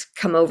chefs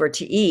come over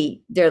to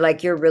eat, they're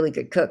like, you're a really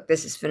good cook.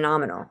 This is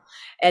phenomenal.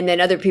 And then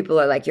other people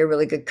are like, you're a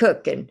really good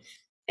cook. And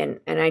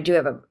I do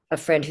have a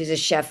friend who's a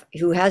chef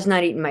who has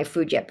not eaten my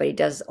food yet, but he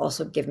does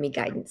also give me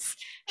guidance.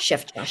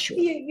 Chef Joshua.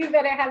 You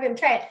better have him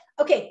try it.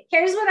 Okay,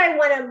 here's what I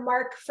want to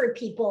mark for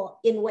people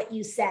in what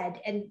you said.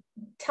 And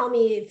tell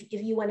me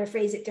if you want to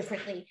phrase it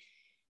differently.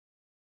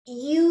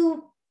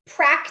 You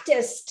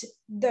practiced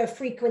the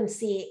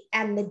frequency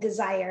and the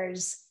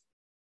desires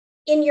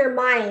in your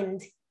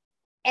mind,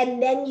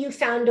 and then you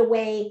found a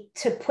way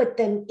to put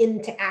them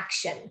into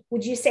action.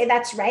 Would you say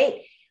that's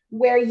right?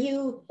 Where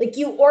you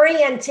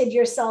oriented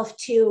yourself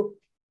to,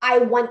 I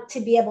want to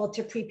be able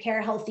to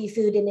prepare healthy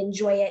food and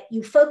enjoy it.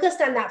 You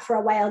focused on that for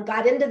a while,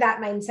 got into that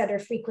mindset or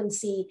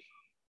frequency,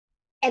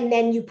 and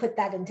then you put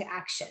that into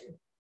action.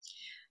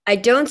 I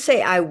don't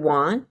say I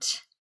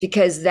want,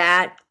 because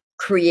that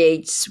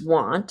creates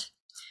want.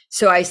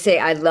 So I say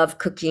I love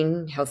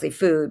cooking healthy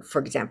food, for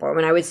example.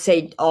 When I would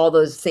say all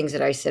those things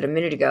that I said a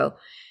minute ago,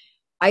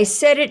 I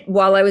said it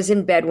while I was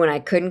in bed when I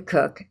couldn't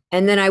cook.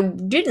 And then I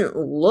didn't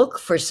look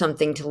for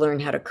something to learn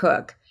how to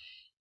cook.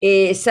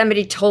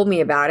 Somebody told me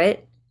about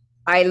it.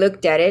 I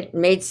looked at it,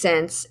 made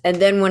sense. And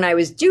then when I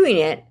was doing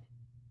it,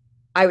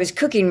 I was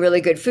cooking really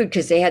good food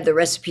because they had the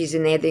recipes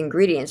and they had the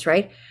ingredients,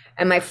 right?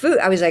 And my food,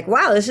 I was like,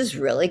 wow, this is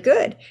really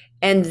good.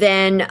 And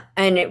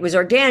it was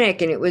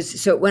organic, and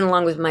so it went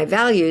along with my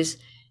values.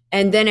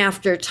 And then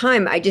after a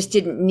time, I just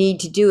didn't need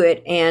to do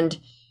it. And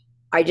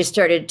I just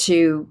started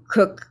to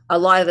cook a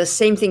lot of the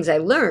same things I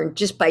learned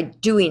just by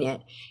doing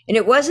it. And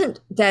it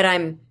wasn't that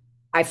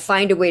I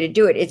find a way to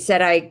do it. It's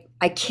that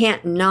I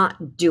can't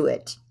not do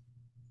it,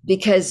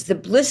 because the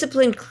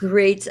Blissipline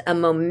creates a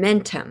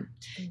momentum.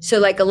 So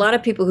like a lot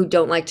of people who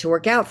don't like to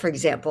work out, for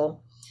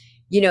example,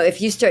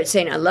 if you start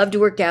saying, I love to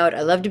work out,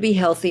 I love to be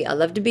healthy, I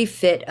love to be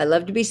fit, I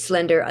love to be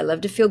slender, I love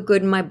to feel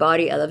good in my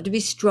body, I love to be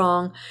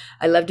strong,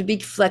 I love to be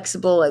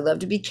flexible, I love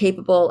to be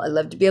capable, I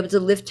love to be able to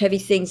lift heavy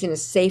things in a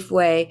safe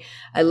way,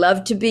 I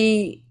love to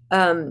be,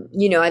 I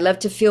love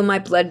to feel my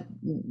blood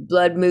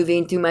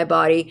moving through my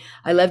body,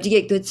 I love to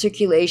get good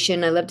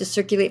circulation, I love to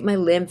circulate my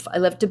lymph, I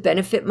love to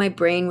benefit my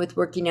brain with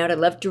working out, I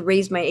love to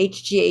raise my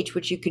HGH,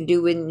 which you can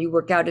do when you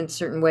work out in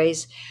certain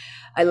ways.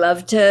 I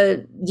love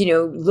to,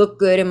 look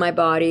good in my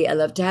body. I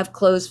love to have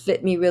clothes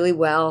fit me really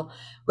well,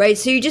 right?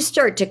 So you just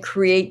start to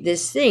create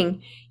this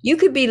thing. You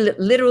could be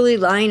literally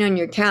lying on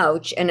your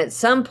couch, and at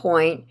some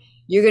point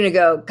you're going to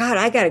go, God,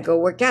 I got to go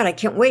work out. I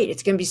can't wait.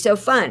 It's going to be so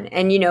fun.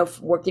 And,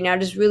 working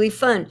out is really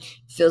fun. It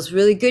feels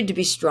really good to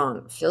be strong.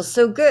 It feels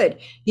so good.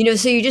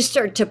 So you just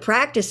start to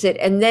practice it.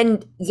 And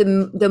then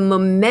the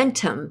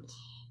momentum,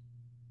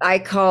 I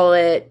call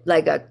it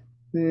like a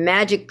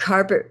magic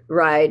carpet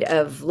ride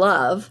of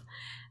love.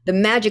 The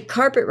magic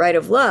carpet ride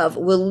of love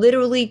will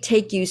literally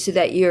take you so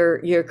that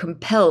you're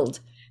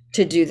compelled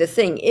to do the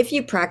thing. If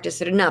you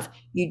practice it enough,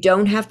 you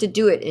don't have to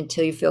do it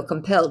until you feel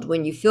compelled.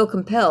 When you feel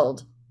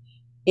compelled,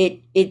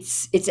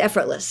 it's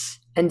effortless.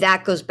 And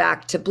that goes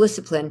back to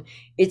Blissipline.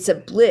 It's a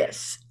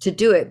bliss to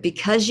do it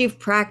because you've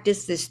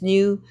practiced this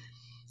new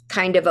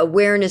kind of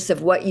awareness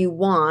of what you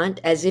want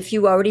as if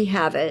you already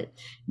have it.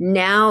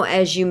 Now,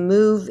 as you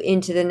move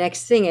into the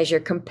next thing, as you're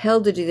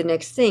compelled to do the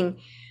next thing,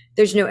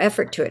 there's no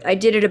effort to it. I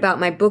did it about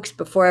my books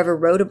before I ever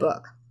wrote a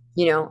book.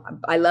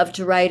 I love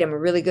to write. I'm a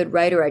really good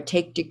writer. I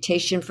take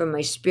dictation from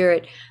my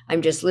spirit.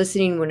 I'm just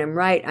listening when I'm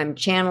right. I'm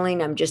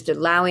channeling. I'm just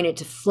allowing it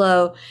to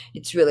flow.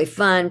 It's really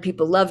fun.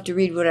 People love to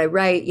read what I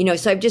write.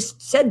 So I've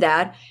just said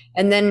that.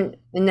 And then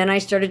I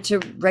started to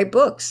write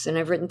books, and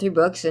I've written 3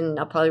 books, and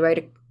I'll probably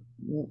write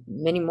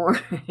many more.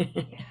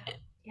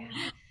 Yeah.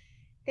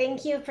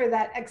 Thank you for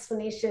that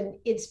explanation.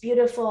 It's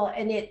beautiful.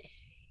 And it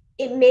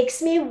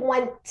makes me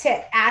want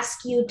to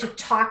ask you to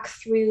talk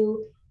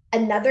through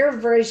another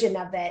version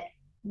of it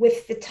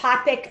with the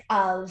topic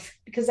of,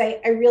 because I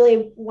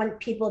really want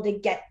people to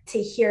get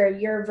to hear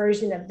your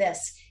version of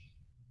this.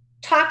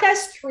 Talk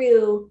us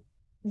through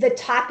the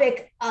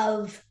topic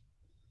of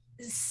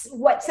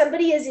what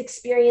somebody is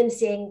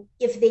experiencing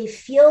if they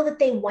feel that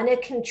they want to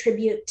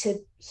contribute to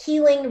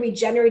healing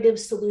regenerative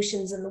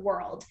solutions in the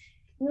world.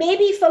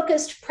 Maybe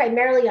focused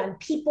primarily on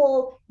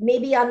people,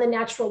 maybe on the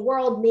natural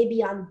world,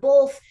 maybe on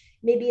both.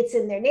 Maybe it's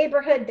in their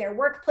neighborhood, their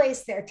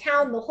workplace, their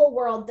town, the whole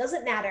world,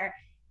 doesn't matter.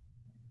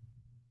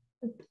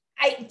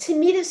 To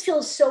me, this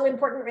feels so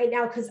important right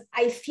now because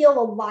I feel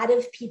a lot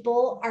of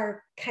people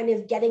are kind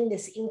of getting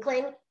this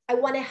inkling. I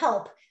want to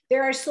help.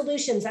 There are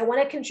solutions. I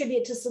want to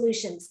contribute to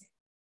solutions.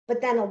 But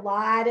then a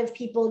lot of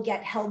people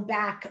get held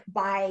back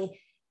by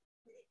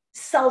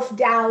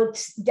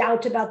self-doubt,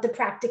 doubt about the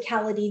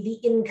practicality,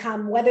 the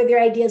income, whether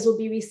their ideas will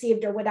be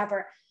received or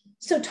whatever.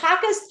 So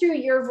talk us through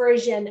your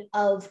version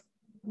of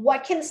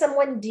what can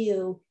someone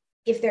do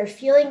if they're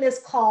feeling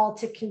this call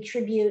to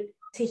contribute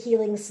to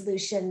healing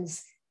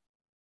solutions,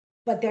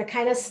 but they're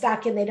kind of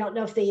stuck and they don't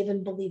know if they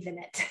even believe in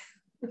it.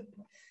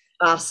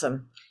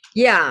 Awesome.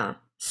 Yeah.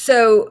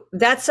 So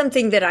that's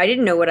something that I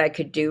didn't know what I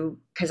could do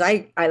because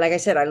I like I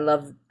said, I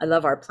love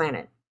our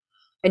planet.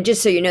 And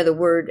just so you know, the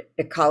word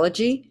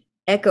ecology,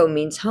 echo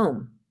means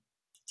home.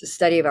 It's a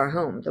study of our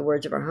home, the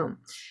words of our home.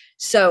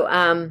 So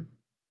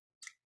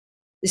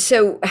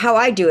how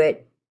I do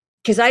it,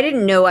 because I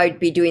didn't know I'd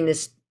be doing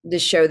this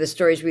show, the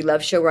Stories We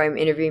Love show, where I'm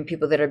interviewing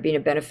people that are being a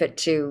benefit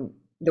to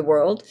the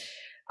world.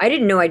 I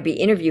didn't know I'd be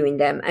interviewing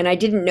them. And I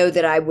didn't know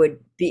that I would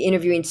be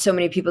interviewing so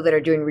many people that are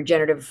doing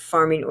regenerative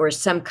farming or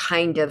some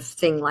kind of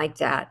thing like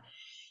that.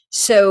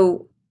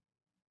 So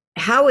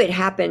how it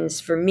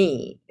happens for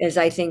me is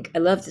I think, I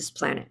love this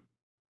planet.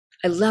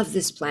 I love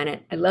this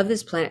planet. I love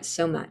this planet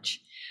so much.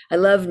 I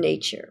love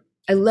nature.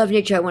 I love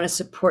nature. I want to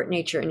support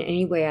nature in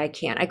any way I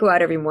can. I go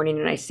out every morning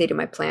and I say to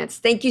my plants,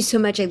 thank you so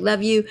much. I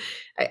love you.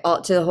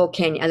 To the whole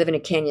canyon. I live in a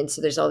canyon,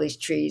 so there's all these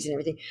trees and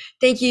everything.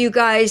 Thank you, you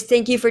guys.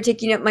 Thank you for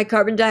taking up my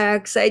carbon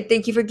dioxide.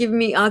 Thank you for giving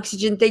me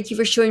oxygen. Thank you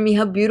for showing me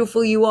how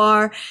beautiful you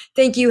are.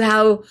 Thank you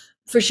how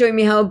for showing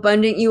me how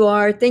abundant you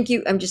are. Thank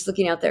you. I'm just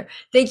looking out there.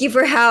 Thank you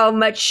for how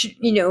much,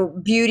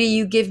 beauty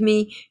you give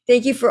me.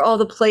 Thank you for all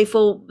the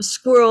playful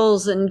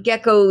squirrels and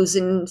geckos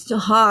and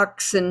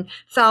hawks and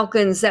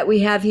falcons that we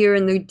have here,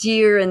 and the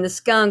deer and the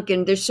skunk,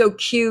 and they're so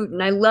cute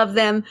and I love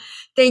them.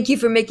 Thank you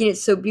for making it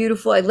so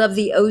beautiful. I love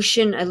the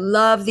ocean. I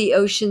love the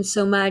ocean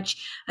so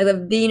much. I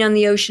love being on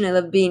the ocean. I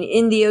love being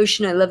in the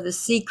ocean. I love the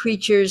sea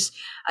creatures.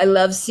 I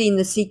love seeing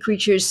the sea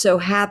creatures so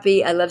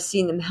happy. I love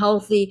seeing them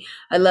healthy.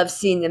 I love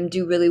seeing them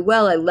do really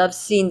well. I love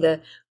seeing the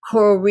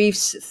coral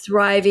reefs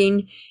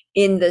thriving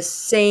in the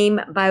same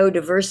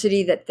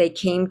biodiversity that they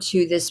came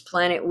to this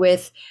planet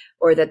with,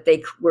 or that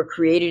they were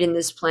created in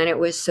this planet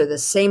with. So the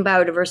same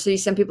biodiversity.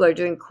 Some people are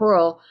doing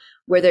coral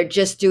where they're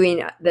just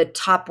doing the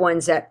top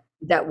ones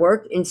that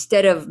work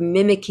instead of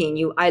mimicking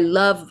you. I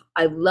love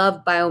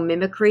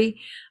biomimicry.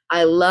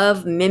 I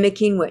love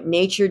mimicking what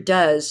nature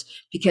does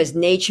because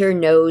nature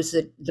knows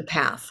the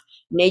path.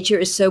 Nature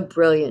is so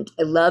brilliant.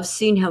 I love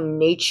seeing how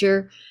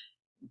nature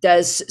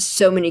does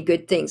so many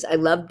good things. I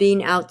love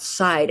being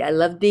outside. I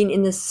love being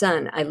in the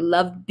sun. I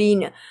love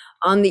being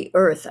on the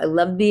earth. I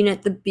love being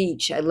at the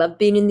beach. I love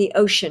being in the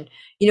ocean.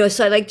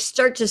 So I like to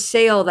start to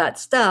say all that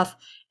stuff.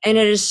 And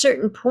at a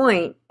certain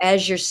point,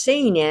 as you're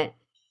saying it,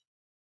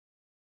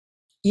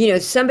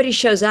 somebody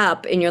shows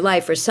up in your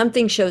life or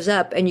something shows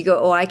up and you go,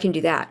 oh, I can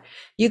do that.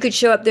 You could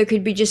show up. There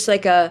could be just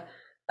like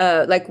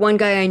like one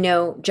guy I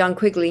know, John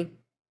Quigley.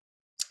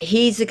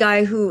 He's a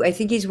guy who, I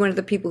think he's one of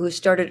the people who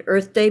started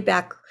Earth Day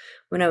back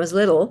when I was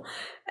little,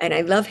 and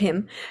I love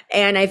him.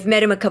 And I've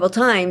met him a couple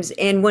times.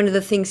 And one of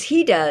the things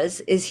he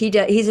does is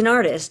he's an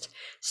artist.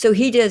 So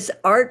he does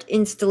art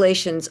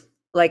installations,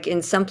 like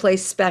in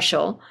someplace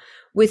special,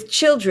 with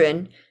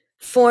children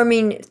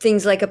forming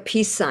things like a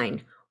peace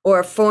sign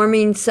or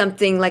forming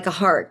something like a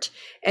heart.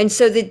 And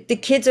so the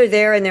kids are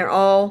there and they're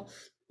all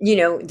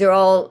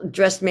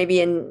dressed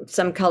maybe in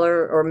some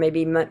color or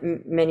maybe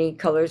many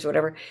colors,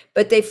 whatever,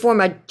 but they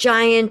form a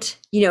giant,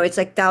 it's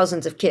like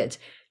thousands of kids,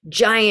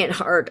 giant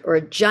heart or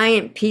a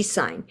giant peace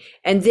sign.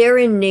 And they're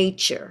in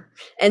nature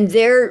and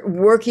they're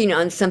working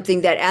on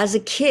something that as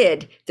a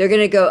kid, they're going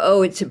to go,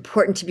 oh, it's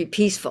important to be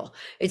peaceful.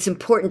 It's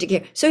important to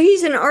care. So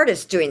he's an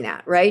artist doing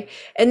that. Right.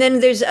 And then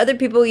there's other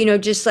people,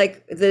 just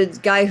like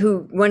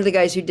one of the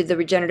guys who did the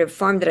regenerative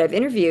farm that I've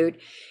interviewed,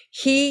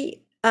 he's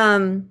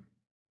a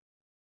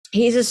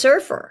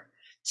surfer.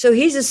 So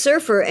he's a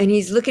surfer and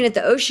he's looking at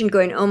the ocean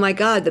going, oh my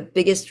God, the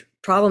biggest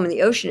problem in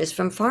the ocean is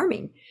from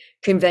farming,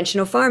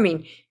 conventional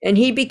farming. And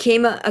he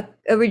became a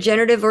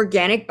regenerative,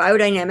 organic,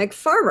 biodynamic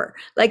farmer.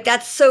 Like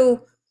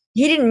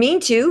he didn't mean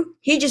to,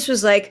 he just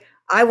was like,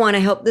 I want to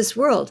help this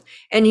world.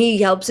 And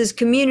he helps his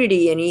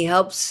community and he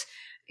helps,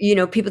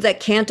 people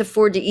that can't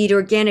afford to eat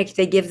organic,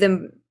 they give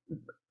them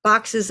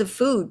boxes of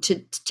food to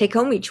take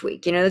home each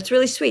week. That's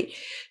really sweet.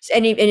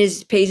 And he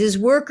pays his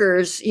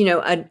workers,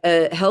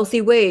 a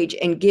healthy wage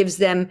and gives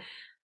them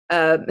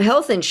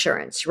health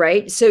insurance,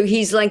 right? So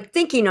he's like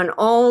thinking on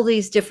all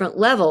these different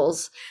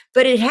levels,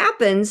 but it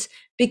happens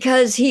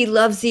because he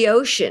loves the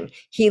ocean.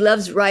 He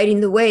loves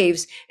riding the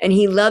waves and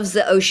he loves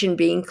the ocean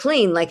being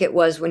clean like it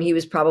was when he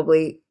was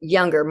probably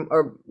younger,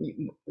 or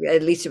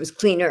at least it was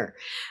cleaner.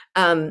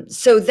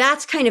 So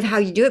that's kind of how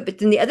you do it. But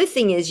then the other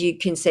thing is you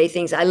can say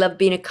things, I love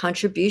being a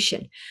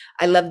contribution.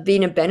 I love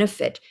being a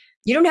benefit.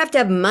 You don't have to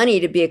have money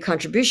to be a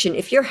contribution.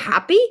 If you're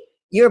happy,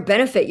 you're a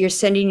benefit. You're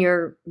sending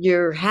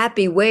your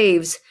happy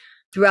waves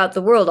throughout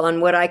the world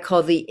on what I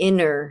call the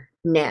inner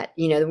net.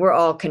 We're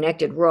all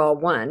connected. We're all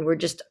one. We're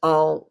just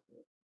all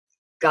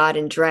God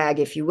and drag,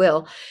 if you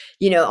will,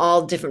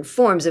 all different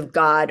forms of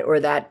God, or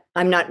that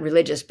I'm not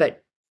religious,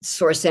 but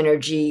source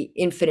energy,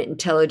 infinite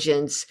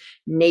intelligence,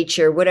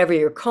 nature, whatever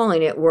you're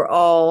calling it. We're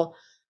all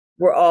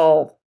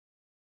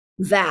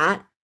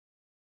that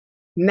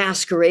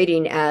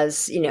masquerading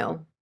as,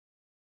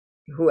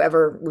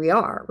 whoever we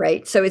are.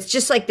 Right. So it's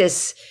just like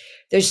this,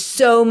 there's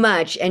so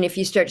much. And if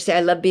you start to say,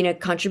 I love being a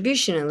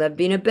contribution, I love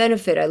being a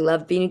benefit, I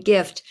love being a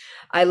gift,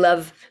 I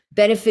love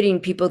benefiting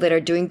people that are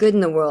doing good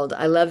in the world,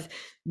 I love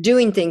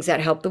doing things that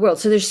help the world.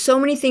 So there's so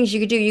many things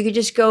you could do. You could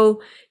just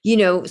go,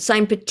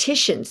 sign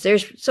petitions.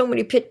 There's so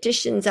many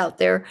petitions out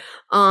there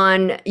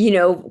on,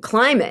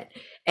 climate,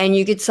 and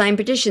you could sign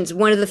petitions.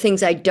 One of the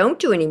things I don't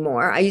do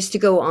anymore, I used to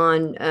go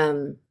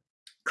on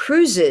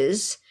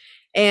cruises,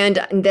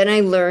 and then I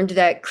learned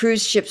that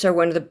cruise ships are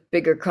one of the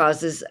bigger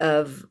causes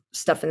of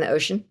stuff in the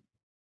ocean.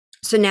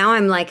 So now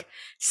I'm like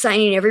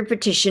signing every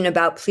petition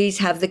about please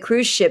have the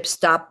cruise ships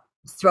stop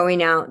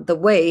throwing out the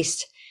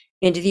waste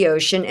into the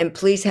ocean, and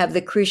please have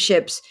the cruise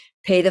ships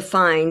pay the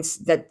fines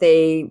that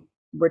they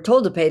were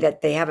told to pay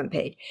that they haven't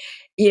paid.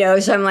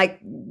 So I'm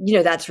like,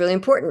 that's really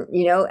important,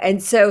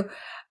 and so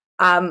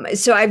I'm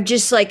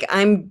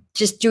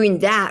just doing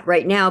that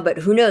right now, but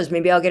who knows,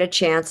 maybe I'll get a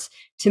chance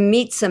to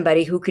meet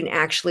somebody who can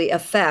actually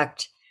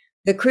affect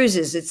the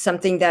cruises. It's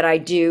something that I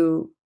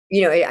do,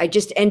 I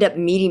just end up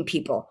meeting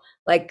people.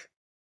 Like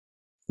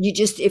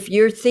if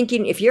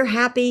you're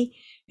happy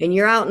and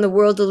you're out in the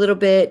world a little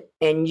bit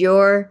and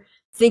you're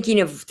thinking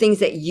of things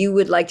that you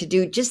would like to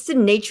do, just the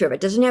nature of it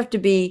doesn't have to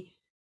be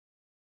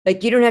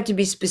Like, you don't have to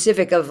be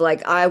specific of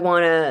like, I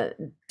want to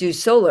do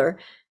solar.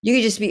 You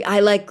could just be,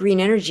 I like green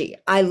energy.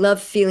 I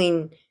love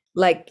feeling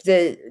like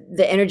the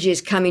energy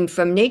is coming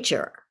from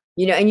nature,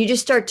 and you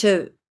just start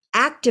to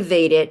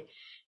activate it.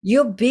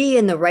 You'll be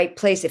in the right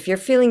place. If you're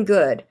feeling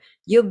good,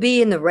 you'll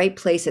be in the right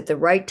place at the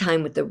right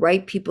time with the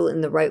right people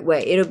in the right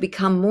way. It'll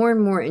become more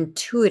and more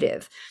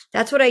intuitive.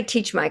 That's what I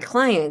teach my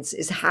clients,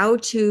 is how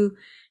to,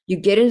 you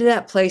get into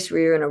that place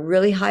where you're in a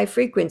really high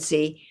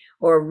frequency,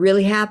 or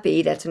really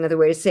happy, that's another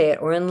way to say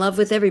it, or in love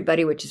with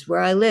everybody, which is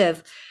where I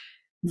live.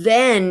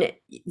 Then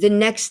the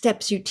next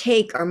steps you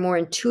take are more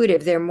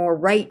intuitive. They're more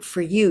right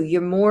for you.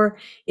 You're more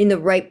in the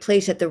right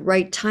place at the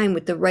right time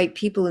with the right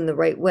people in the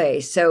right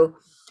way. So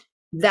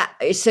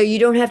you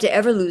don't have to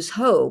ever lose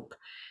hope,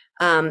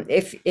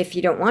 if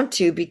you don't want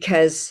to,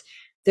 because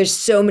there's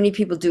so many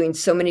people doing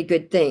so many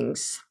good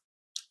things,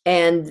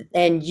 and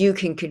you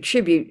can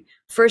contribute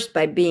first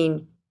by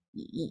being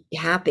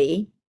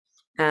happy.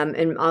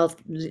 And I'll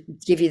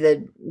give you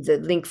the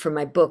link for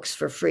my books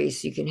for free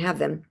so you can have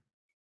them.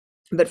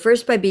 But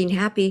first by being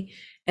happy,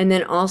 and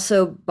then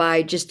also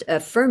by just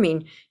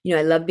affirming,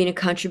 I love being a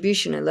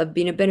contribution. I love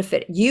being a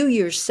benefit. You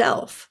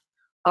yourself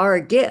are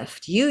a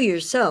gift. You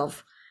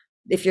yourself,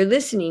 if you're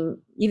listening,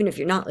 even if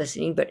you're not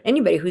listening, but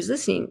anybody who's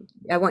listening,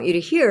 I want you to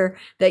hear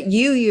that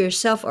you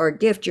yourself are a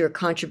gift. You're a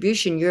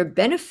contribution. You're a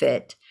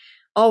benefit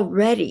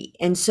already.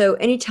 And so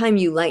anytime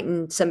you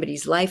lighten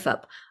somebody's life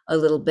up a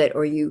little bit,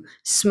 or you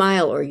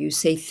smile, or you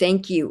say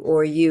thank you,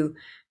 or you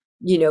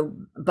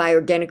buy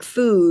organic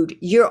food,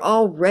 you're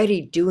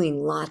already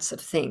doing lots of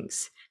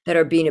things that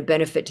are being a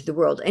benefit to the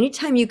world.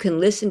 Anytime you can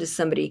listen to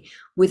somebody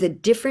with a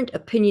different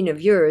opinion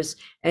of yours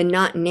and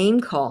not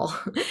name call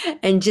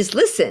and just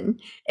listen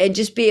and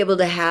just be able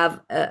to have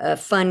a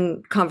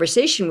fun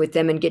conversation with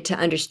them and get to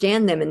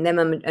understand them and them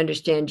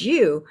understand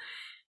you,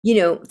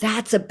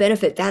 that's a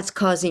benefit. That's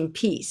causing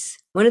peace.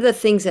 One of the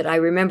things that I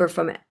remember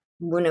from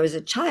when I was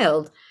a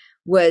child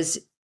was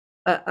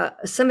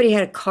somebody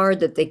had a card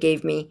that they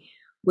gave me,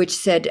 which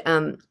said,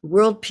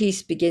 world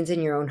peace begins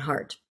in your own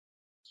heart.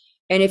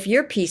 And if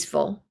you're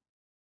peaceful,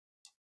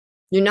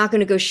 you're not going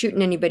to go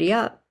shooting anybody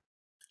up.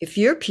 If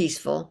you're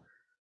peaceful,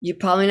 you're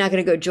probably not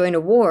going to go join a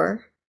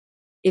war.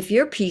 If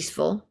you're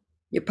peaceful,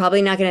 you're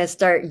probably not going to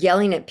start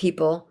yelling at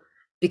people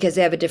because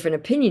they have a different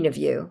opinion of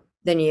you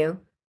than you.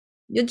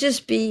 You'll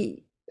just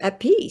be at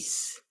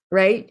peace,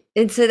 right?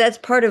 And so that's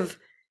part of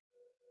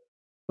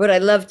what I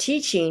love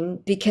teaching,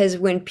 because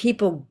when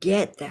people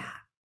get that,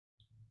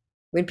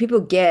 when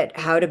people get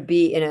how to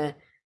be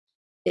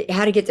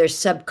how to get their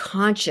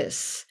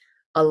subconscious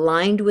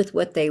aligned with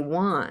what they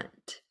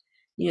want,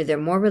 they're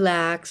more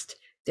relaxed,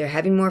 they're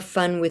having more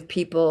fun with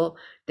people,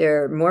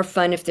 they're more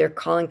fun if they're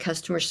calling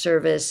customer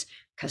service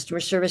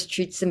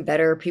treats them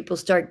better, people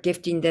start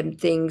gifting them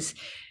things,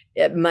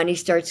 money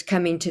starts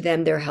coming to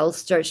them, their health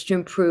starts to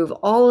improve.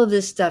 All of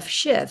this stuff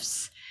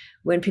shifts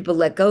when people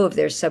let go of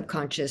their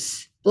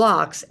subconscious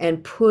blocks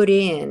and put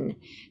in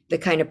the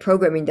kind of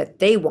programming that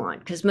they want,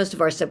 because most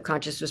of our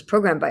subconscious was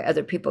programmed by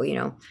other people,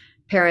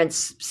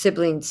 parents,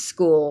 siblings,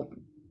 school,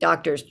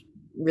 doctors,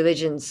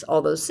 religions,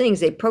 all those things.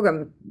 They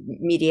program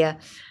media.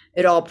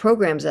 It all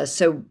programs us.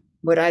 So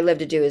what I love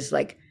to do is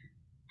like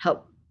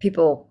help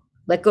people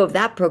let go of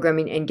that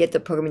programming and get the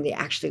programming they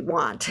actually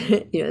want.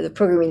 The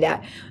programming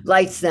that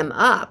lights them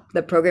up,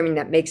 the programming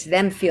that makes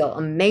them feel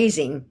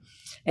amazing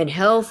and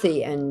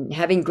healthy and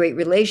having great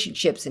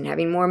relationships and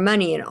having more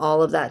money and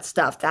all of that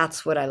stuff.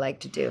 That's what I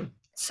like to do.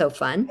 So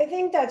fun. I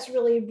think that's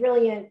really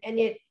brilliant. And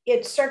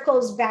it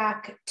circles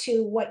back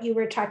to what you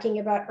were talking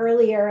about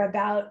earlier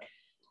about,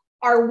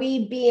 are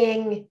we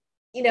being,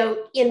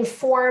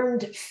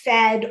 informed,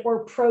 fed,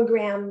 or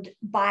programmed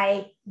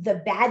by the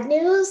bad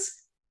news?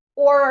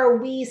 Or are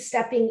we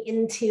stepping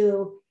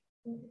into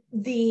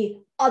the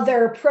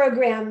other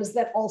programs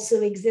that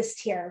also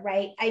exist here,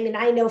 right? I mean,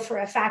 I know for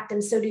a fact,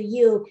 and so do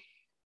you,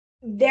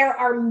 there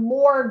are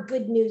more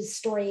good news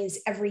stories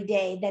every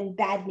day than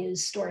bad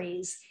news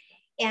stories.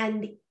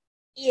 And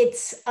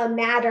it's a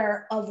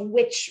matter of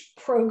which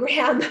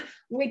program,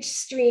 which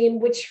stream,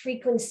 which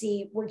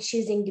frequency we're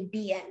choosing to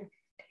be in.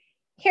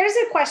 Here's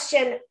a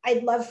question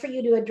I'd love for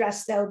you to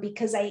address, though,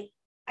 because I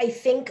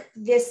think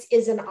this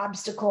is an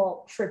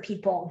obstacle for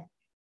people.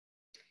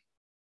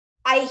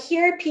 I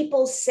hear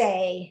people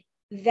say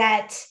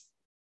that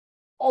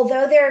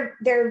although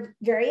they're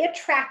very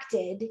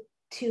attracted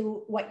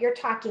to what you're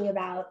talking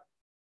about,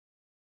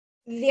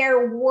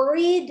 they're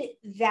worried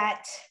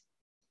that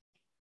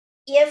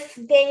if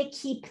they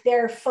keep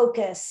their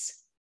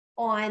focus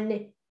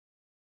on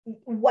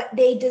what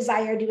they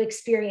desire to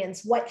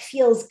experience, what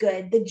feels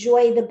good, the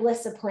joy, the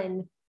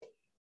blissipline,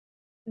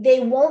 they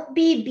won't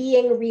be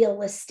being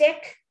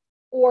realistic,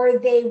 or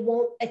they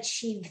won't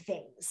achieve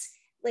things.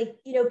 Like,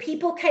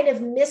 people kind of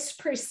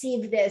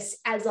misperceive this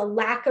as a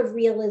lack of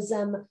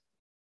realism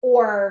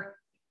or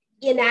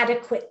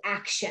inadequate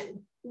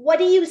action. What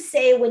do you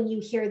say when you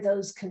hear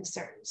those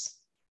concerns?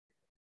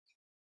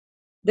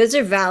 Those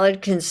are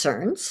valid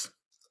concerns.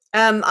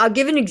 I'll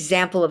give an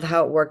example of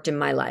how it worked in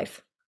my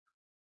life.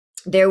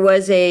 There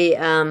was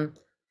a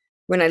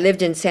when I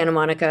lived in Santa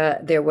Monica,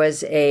 there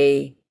was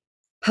a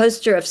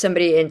poster of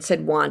somebody and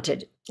said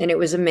wanted, and it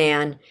was a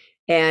man.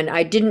 And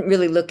I didn't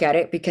really look at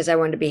it because I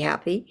wanted to be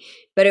happy,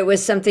 but it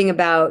was something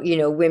about,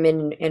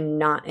 women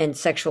and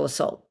sexual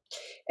assault.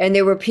 And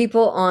there were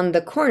people on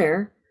the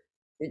corner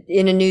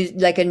in a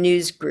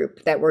news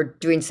group that were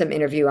doing some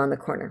interview on the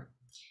corner.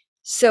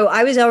 So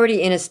I was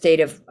already in a state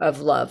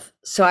of love.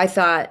 So I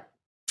thought,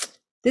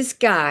 this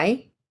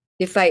guy,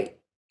 if I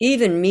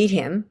even meet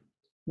him,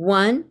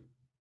 one,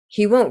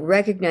 he won't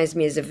recognize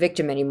me as a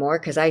victim anymore,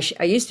 because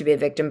I used to be a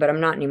victim, but I'm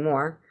not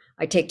anymore.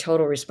 I take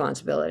total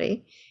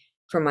responsibility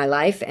for my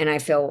life, and I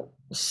feel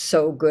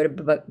so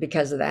good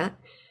because of that.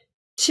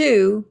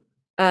 Two,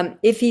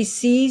 if he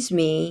sees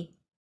me,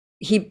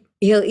 he'll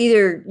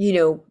either,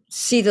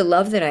 see the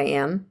love that I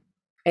am,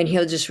 and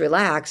he'll just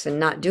relax and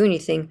not do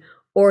anything,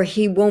 or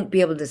he won't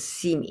be able to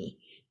see me,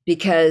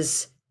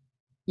 because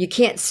you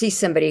can't see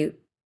somebody,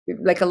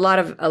 like a lot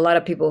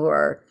of people who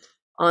are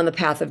on the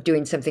path of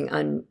doing something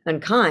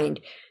unkind.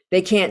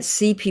 They can't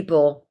see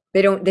people.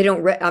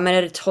 I'm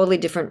at a totally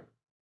different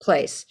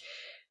place.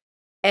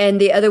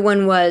 And the other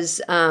one was,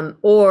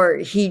 or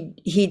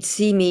he'd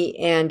see me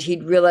and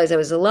he'd realize I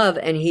was in love,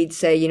 and he'd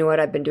say, you know what,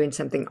 I've been doing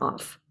something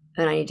off,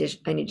 and I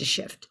need to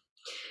shift.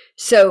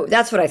 So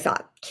that's what I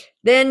thought.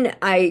 Then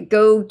I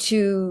go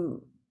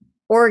to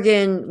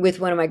Oregon with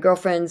one of my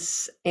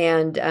girlfriends,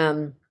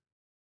 and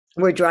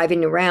we're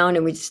driving around,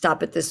 and we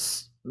stop at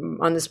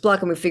on this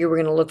block, and we figure we're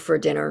going to look for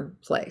a dinner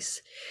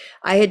place.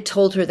 I had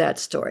told her that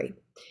story.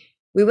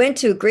 We went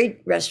to a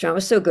great restaurant. It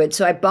was so good.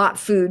 So I bought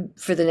food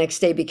for the next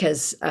day,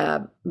 because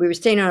we were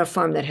staying on a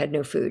farm that had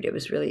no food. It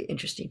was really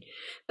interesting.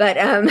 But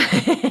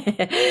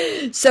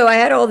so I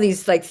had all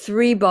these like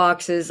 3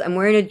 boxes. I'm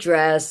wearing a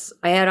dress.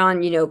 I had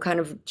on, kind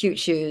of cute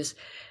shoes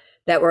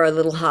that were a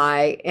little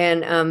high.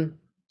 And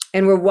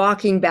we're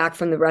walking back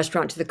from the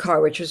restaurant to the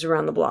car, which was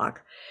around the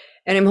block.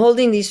 And I'm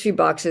holding these 3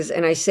 boxes,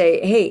 and I say,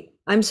 hey,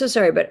 I'm so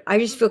sorry, but I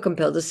just feel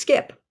compelled to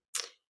skip.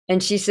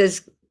 And she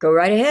says, go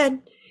right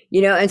ahead.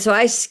 And so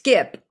I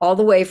skip all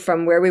the way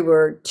from where we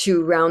were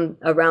to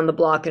around the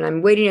block, and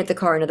I'm waiting at the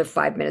car another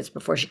 5 minutes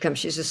before she comes.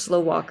 She's a slow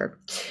walker.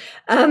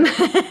 And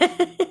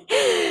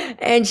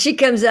she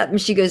comes up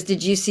and she goes,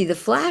 did you see the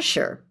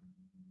flasher?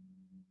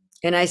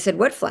 And I said,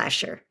 what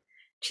flasher?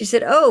 She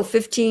said,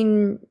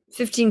 15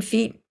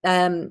 feet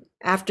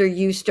after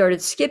you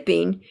started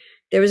skipping,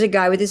 there was a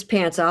guy with his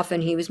pants off,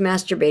 and he was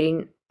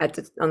masturbating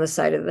on the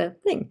side of the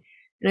thing.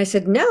 And I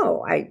said,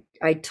 no,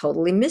 I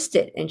totally missed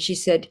it. And she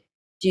said,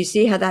 do you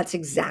see how that's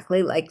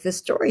exactly like the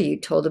story you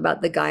told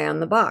about the guy on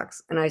the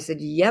box? And I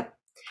said, yep.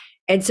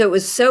 And so it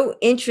was so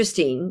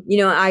interesting.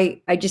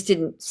 I just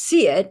didn't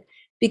see it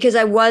because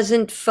I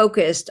wasn't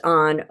focused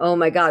on, oh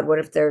my God, what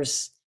if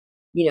there's,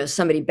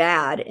 somebody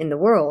bad in the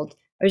world?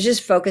 I was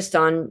just focused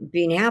on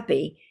being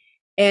happy.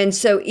 And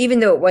so even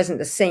though it wasn't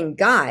the same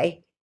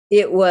guy,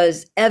 it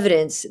was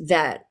evidence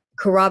that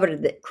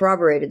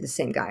corroborated the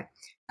same guy.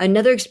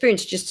 Another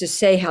experience, just to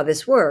say how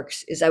this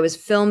works, is I was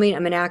filming,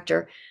 I'm an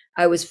actor.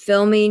 I was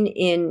filming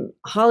in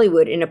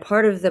Hollywood, in a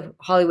part of the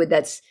Hollywood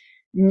that's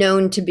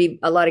known to be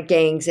a lot of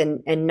gangs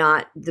and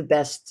not the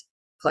best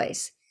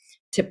place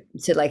to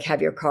like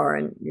have your car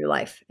and your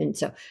life. And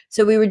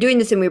so we were doing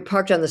this, and we were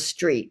parked on the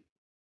street.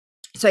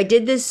 So I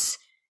did this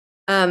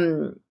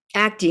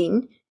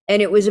acting,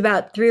 and it was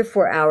about 3 or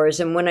 4 hours.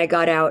 And when I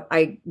got out,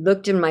 I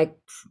looked in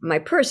my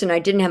purse, and I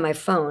didn't have my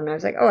phone. I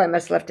was like, oh, I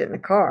must have left it in the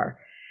car.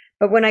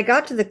 But when I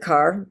got to the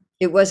car,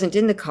 it wasn't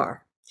in the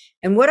car.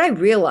 And what I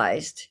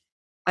realized,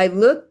 I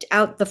looked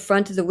out the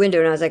front of the window,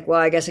 and I was like, well,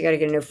 I guess I got to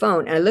get a new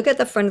phone. And I look at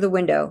the front of the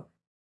window,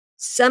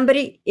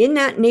 somebody in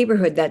that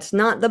neighborhood that's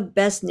not the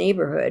best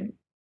neighborhood,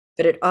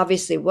 but it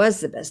obviously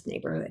was the best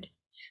neighborhood.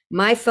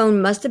 My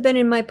phone must have been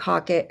in my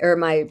pocket or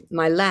my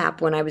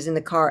lap when I was in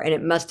the car, and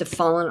it must have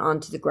fallen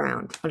onto the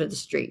ground, onto the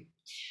street.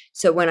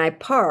 So when I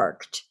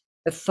parked,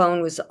 the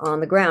phone was on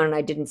the ground, and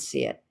I didn't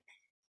see it.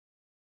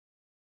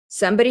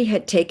 Somebody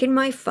had taken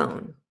my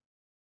phone,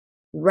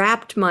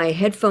 wrapped my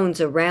headphones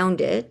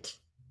around it,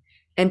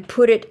 and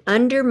put it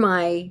under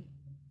my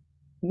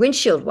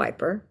windshield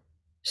wiper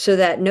so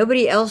that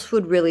nobody else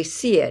would really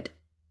see it,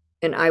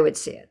 and I would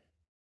see it.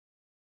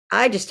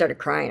 I just started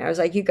crying. I was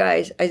like, you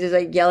guys, I was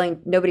like yelling,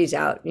 nobody's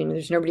out.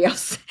 There's nobody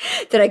else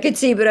that I could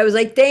see, but I was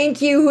like,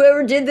 thank you,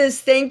 whoever did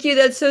this. Thank you.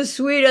 That's so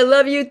sweet. I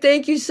love you.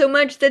 Thank you so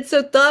much. That's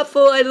so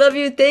thoughtful. I love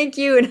you. Thank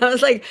you. And I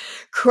was like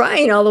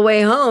crying all the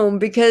way home,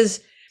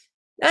 because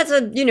that's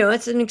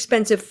it's an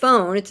expensive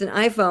phone. It's an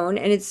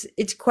iPhone. And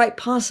it's quite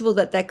possible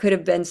that could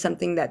have been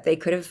something that they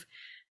could have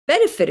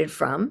benefited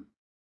from,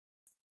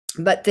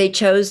 but they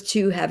chose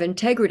to have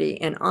integrity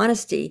and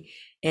honesty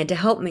and to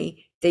help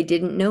me. They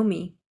didn't know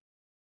me.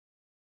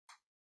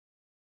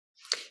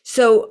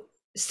 So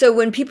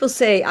when people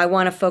say, I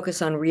want to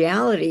focus on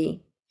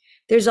reality,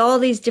 there's all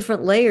these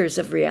different layers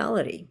of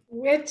reality.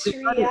 Which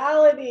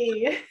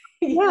reality?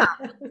 Yeah,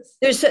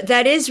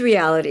 that is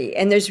reality.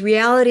 And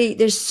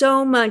there's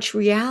so much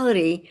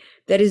reality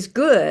that is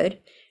good.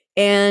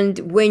 And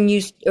when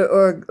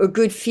or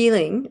good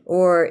feeling,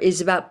 or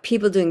is about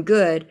people doing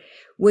good,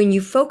 when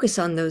you focus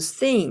on those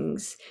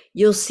things,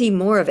 you'll see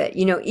more of it.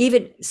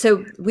 Even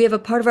so, we have a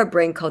part of our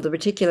brain called the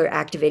reticular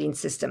activating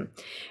system.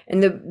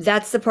 And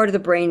that's the part of the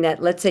brain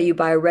that, let's say you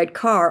buy a red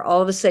car,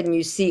 all of a sudden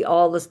you see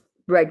all the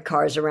red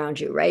cars around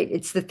you, right?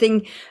 It's the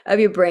thing of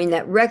your brain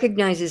that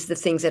recognizes the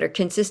things that are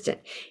consistent.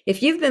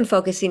 If you've been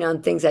focusing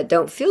on things that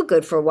don't feel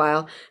good for a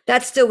while,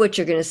 that's still what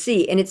you're going to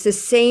see. And it's the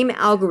same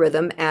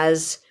algorithm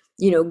as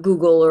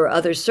Google or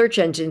other search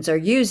engines are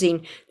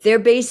using. They're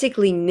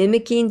basically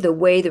mimicking the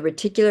way the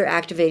reticular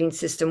activating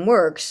system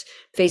works,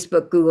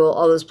 Facebook, Google,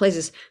 all those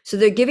places. So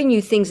they're giving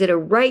you things that are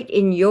right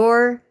in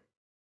your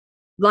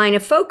line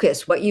of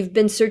focus, what you've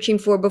been searching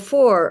for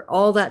before,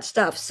 all that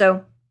stuff.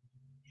 So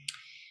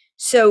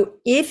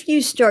if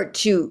you start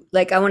to,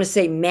 like, I want to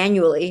say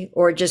manually,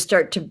 or just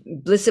start to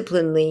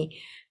blissiplinely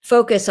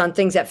focus on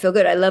things that feel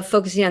good. I love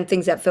focusing on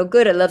things that feel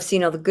good. I love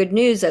seeing all the good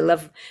news. I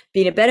love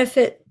being a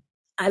benefit.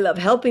 I love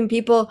helping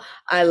people.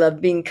 I love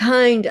being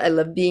kind. I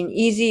love being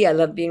easy. I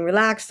love being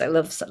relaxed. I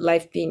love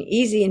life being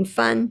easy and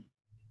fun.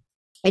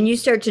 And you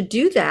start to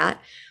do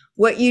that.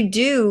 What you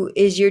do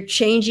is you're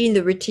changing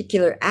the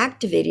reticular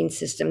activating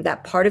system,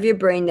 that part of your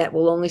brain that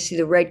will only see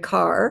the red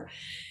car,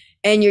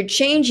 and you're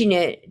changing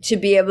it to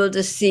be able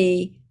to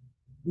see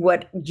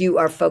what you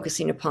are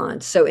focusing upon.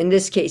 So in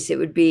this case, it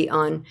would be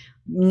on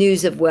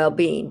news of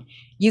well-being.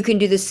 You can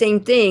do the same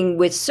thing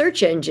with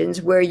search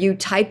engines where you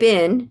type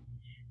in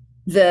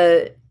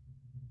the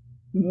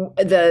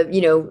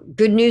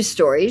good news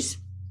stories.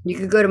 You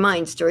could go to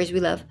mine, stories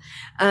we love,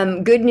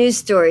 good news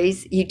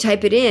stories. You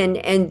type it in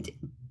and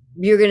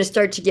you're going to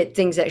start to get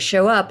things that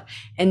show up.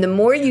 And the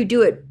more you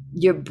do it,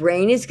 your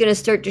brain is going to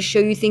start to show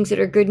you things that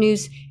are good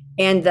news,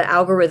 and the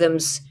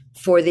algorithms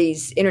for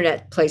these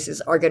internet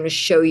places are going to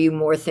show you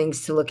more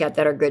things to look at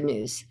that are good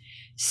news.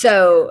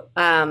 So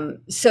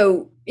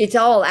it's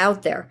all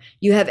out there.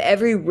 You have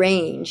every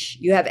range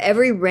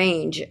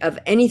of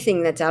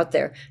anything that's out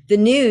there. The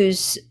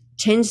news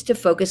tends to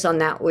focus on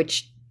that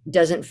which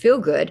doesn't feel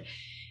good.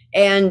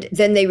 And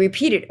then they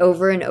repeat it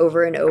over and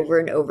over and over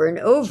and over and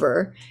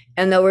over.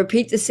 And they'll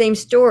repeat the same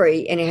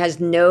story, and it has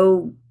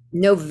no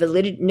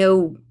validity,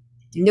 no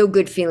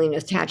good feeling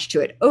attached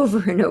to it,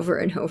 over and over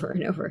and over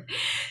and over.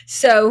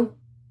 So,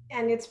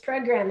 and it's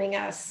programming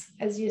us,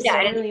 as you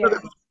said earlier.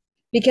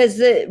 Because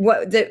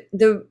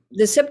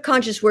the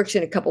subconscious works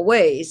in a couple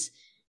ways,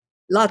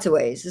 lots of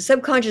ways. The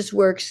subconscious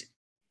works,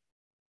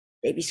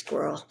 baby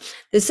squirrel.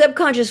 The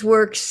subconscious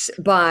works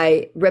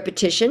by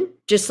repetition,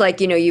 just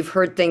like, you've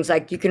heard things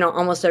like, you can,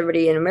 almost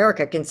everybody in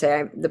America can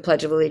say the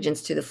Pledge of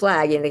Allegiance to the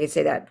flag, and they can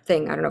say that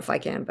thing. I don't know if I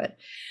can, but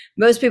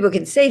most people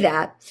can say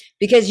that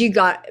because you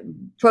got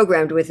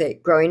programmed with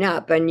it growing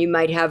up. And you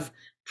might have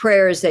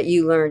prayers that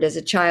you learned as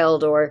a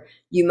child, or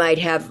you might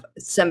have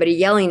somebody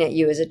yelling at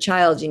you as a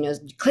child,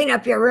 clean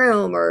up your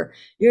room, or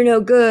you're no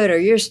good, or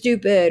you're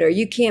stupid, or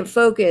you can't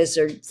focus,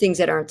 or things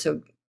that aren't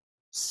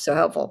so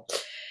helpful.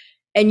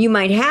 And you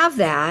might have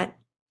that.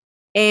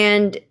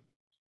 And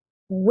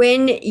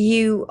when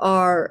you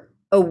are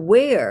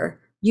aware,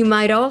 you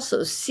might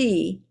also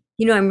see,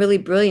 I'm really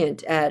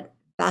brilliant at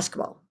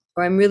basketball,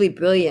 or I'm really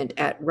brilliant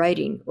at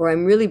writing, or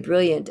I'm really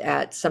brilliant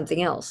at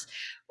something else,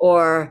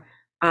 or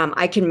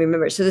I can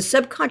remember. So the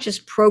subconscious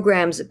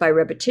programs by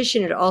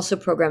repetition. It also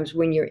programs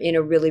when you're in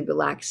a really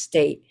relaxed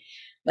state,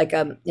 like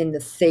in the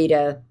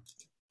theta,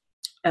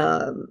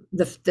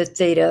 the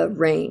theta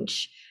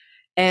range.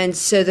 And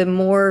so the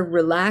more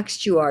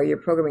relaxed you are, you're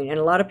programming. And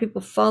a lot of people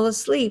fall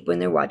asleep when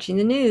they're watching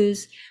the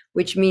news,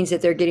 which means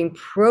that they're getting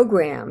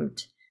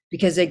programmed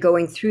because they're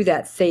going through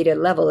that theta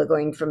level. They're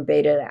going from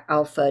beta to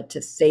alpha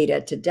to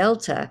theta to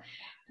delta.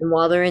 And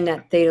while they're in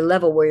that theta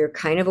level where you're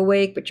kind of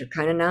awake, but you're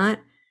kind of not,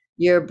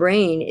 your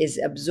brain is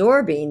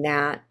absorbing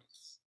that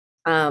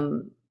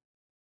and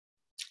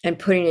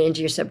putting it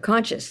into your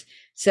subconscious.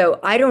 So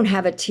I don't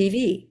have a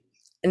TV.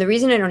 And the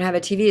reason I don't have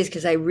a TV is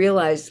because I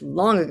realized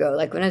long ago,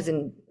 like when I was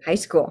in high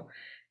school,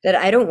 that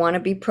I don't want to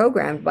be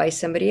programmed by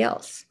somebody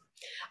else.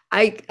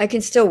 I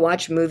can still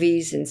watch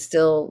movies and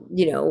still,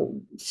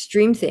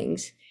 stream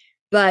things,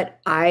 but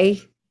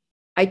I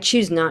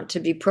choose not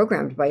to be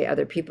programmed by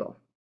other people.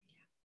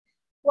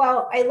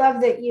 Well, I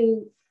love that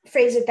you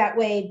phrase it that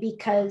way,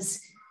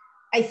 because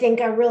I think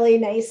a really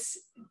nice,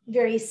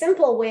 very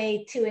simple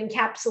way to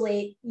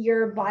encapsulate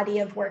your body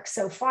of work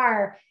so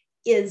far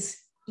is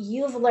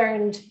you've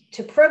learned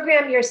to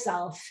program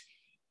yourself,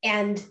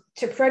 and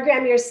to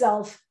program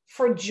yourself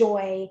for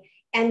joy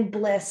and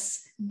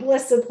bliss,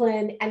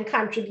 blissipline and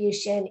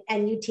contribution,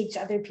 and you teach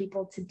other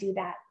people to do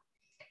that.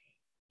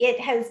 It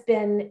has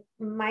been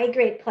my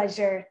great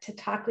pleasure to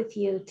talk with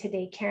you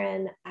today,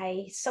 Karen.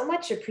 I so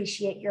much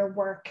appreciate your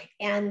work,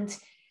 and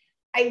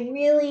I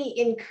really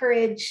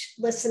encourage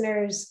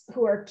listeners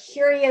who are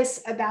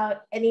curious about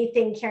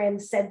anything Karen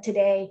said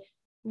today,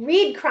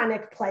 read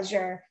Chronic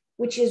Pleasure,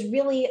 which is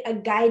really a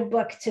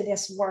guidebook to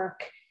this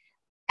work.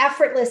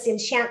 Effortless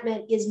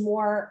Enchantment is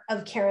more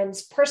of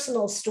Karen's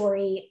personal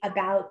story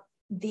about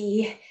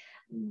the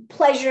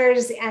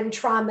pleasures and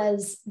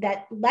traumas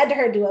that led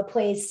her to a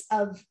place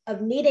of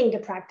needing to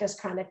practice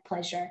chronic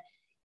pleasure.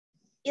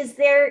 is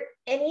there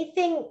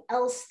anything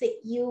else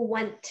that you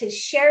want to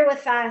share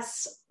with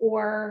us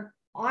or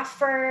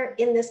offer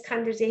in this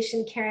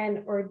conversation,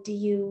 Karen, or do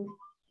you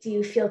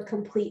feel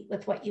complete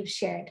with what you've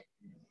shared?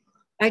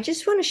 I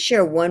just want to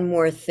share one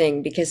more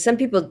thing, because some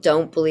people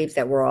don't believe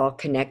that we're all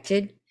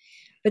connected,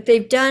 but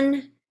they've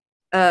done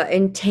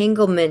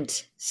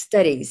entanglement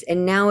studies,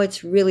 and now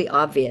it's really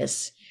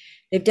obvious.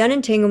 They've done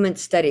entanglement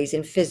studies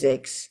in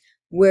physics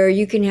where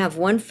you can have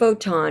one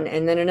photon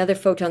and then another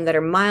photon that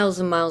are miles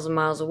and miles and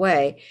miles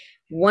away.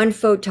 One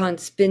photon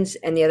spins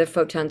and the other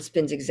photon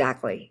spins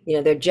exactly.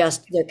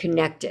 They're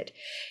connected.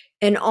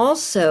 And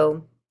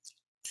also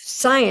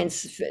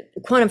science,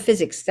 quantum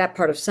physics, that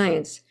part of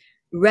science,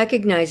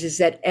 recognizes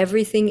that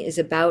everything is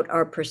about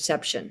our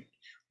perception.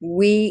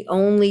 We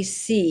only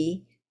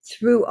see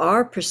through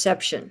our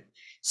perception.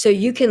 So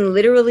you can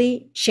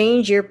literally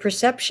change your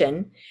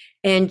perception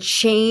and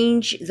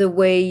change the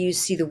way you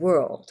see the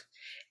world.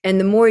 And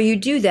the more you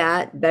do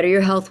that, the better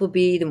your health will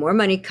be, the more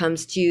money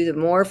comes to you, the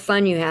more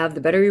fun you have,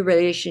 the better your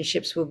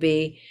relationships will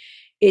be.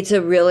 It's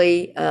a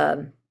really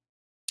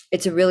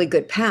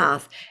good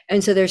path.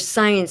 And so there's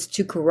science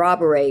to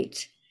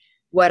corroborate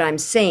what I'm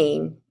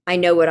saying. I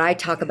know what I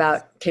talk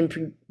about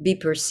can be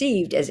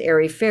perceived as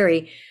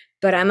airy-fairy,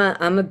 but I'm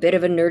a bit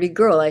of a nerdy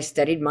girl. I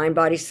studied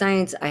mind-body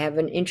science. I have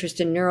an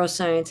interest in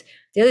neuroscience.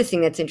 The other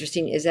thing that's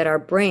interesting is that our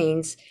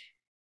brains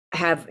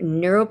have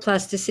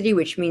neuroplasticity,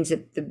 which means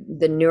that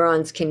the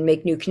neurons can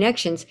make new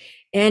connections,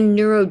 and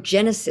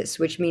neurogenesis,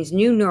 which means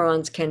new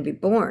neurons can be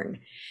born.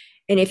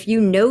 And if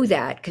you know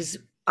that, because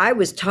I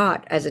was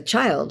taught as a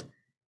child,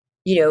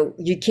 you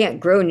can't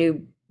grow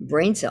new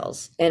brain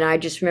cells. And I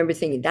just remember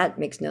thinking, that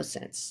makes no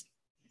sense.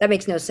 That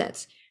makes no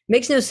sense. It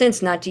makes no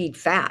sense not to eat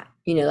fat.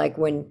 Like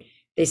when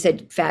they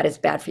said fat is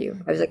bad for you,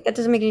 I was like, that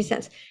doesn't make any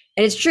sense.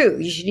 And it's true.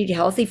 You should eat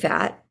healthy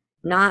fat,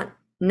 not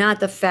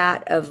the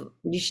fat of,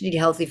 you should eat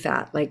healthy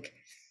fat, like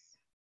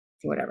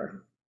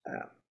whatever,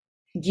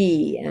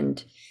 ghee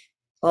and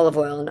olive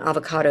oil and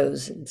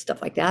avocados and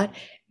stuff like that.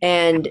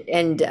 And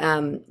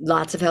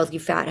lots of healthy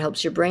fat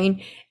helps your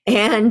brain.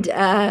 And,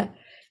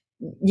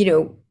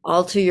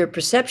 alter your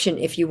perception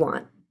if you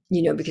want,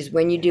 because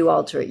when you do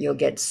alter it, you'll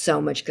get so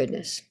much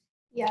goodness.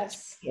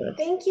 Yes.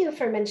 Thank you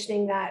for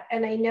mentioning that.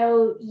 And I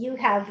know you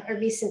have a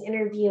recent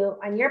interview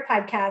on your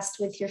podcast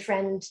with your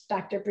friend,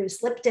 Dr.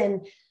 Bruce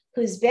Lipton,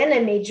 who's been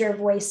a major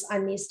voice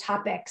on these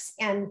topics.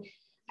 And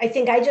I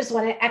think I just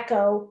want to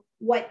echo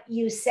what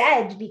you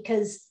said,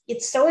 because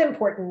it's so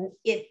important.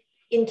 It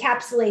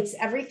encapsulates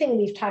everything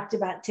we've talked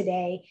about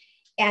today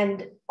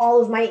and all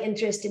of my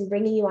interest in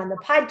bringing you on the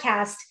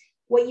podcast.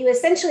 What you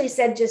essentially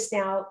said just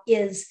now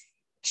is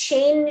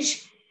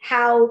change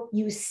how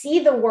you see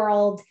the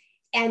world,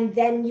 and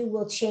then you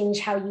will change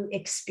how you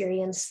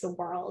experience the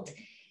world.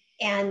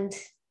 And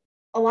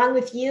along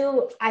with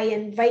you, I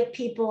invite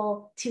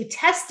people to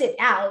test it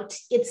out.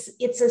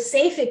 It's a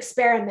safe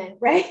experiment,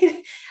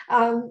 right?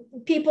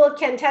 People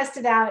can test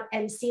it out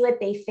and see what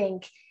they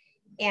think.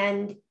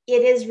 And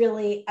it is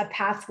really a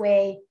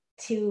pathway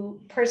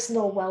to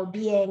personal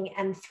well-being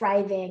and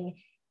thriving,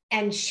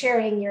 and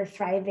sharing your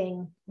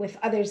thriving with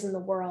others in the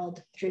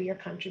world through your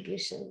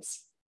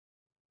contributions.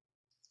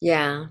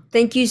 Yeah,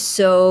 thank you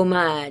so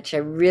much. I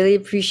really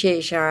appreciate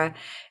it, Shara.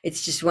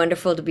 It's just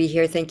wonderful to be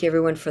here. Thank you,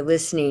 everyone, for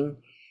listening.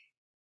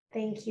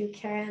 Thank you,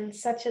 Karen.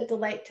 Such a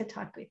delight to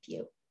talk with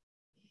you.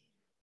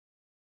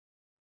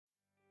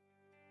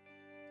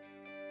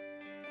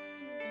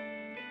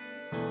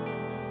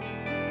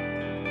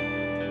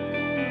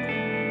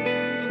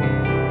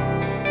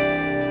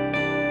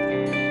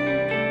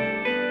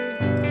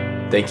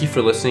 Thank you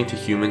for listening to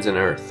Humans and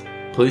Earth.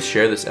 Please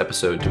share this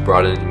episode to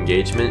broaden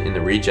engagement in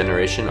the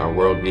regeneration our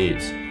world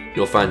needs.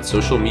 You'll find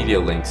social media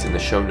links in the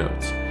show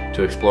notes.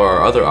 To explore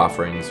our other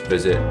offerings,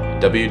 visit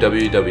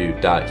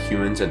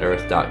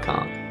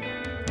www.humansandearth.com.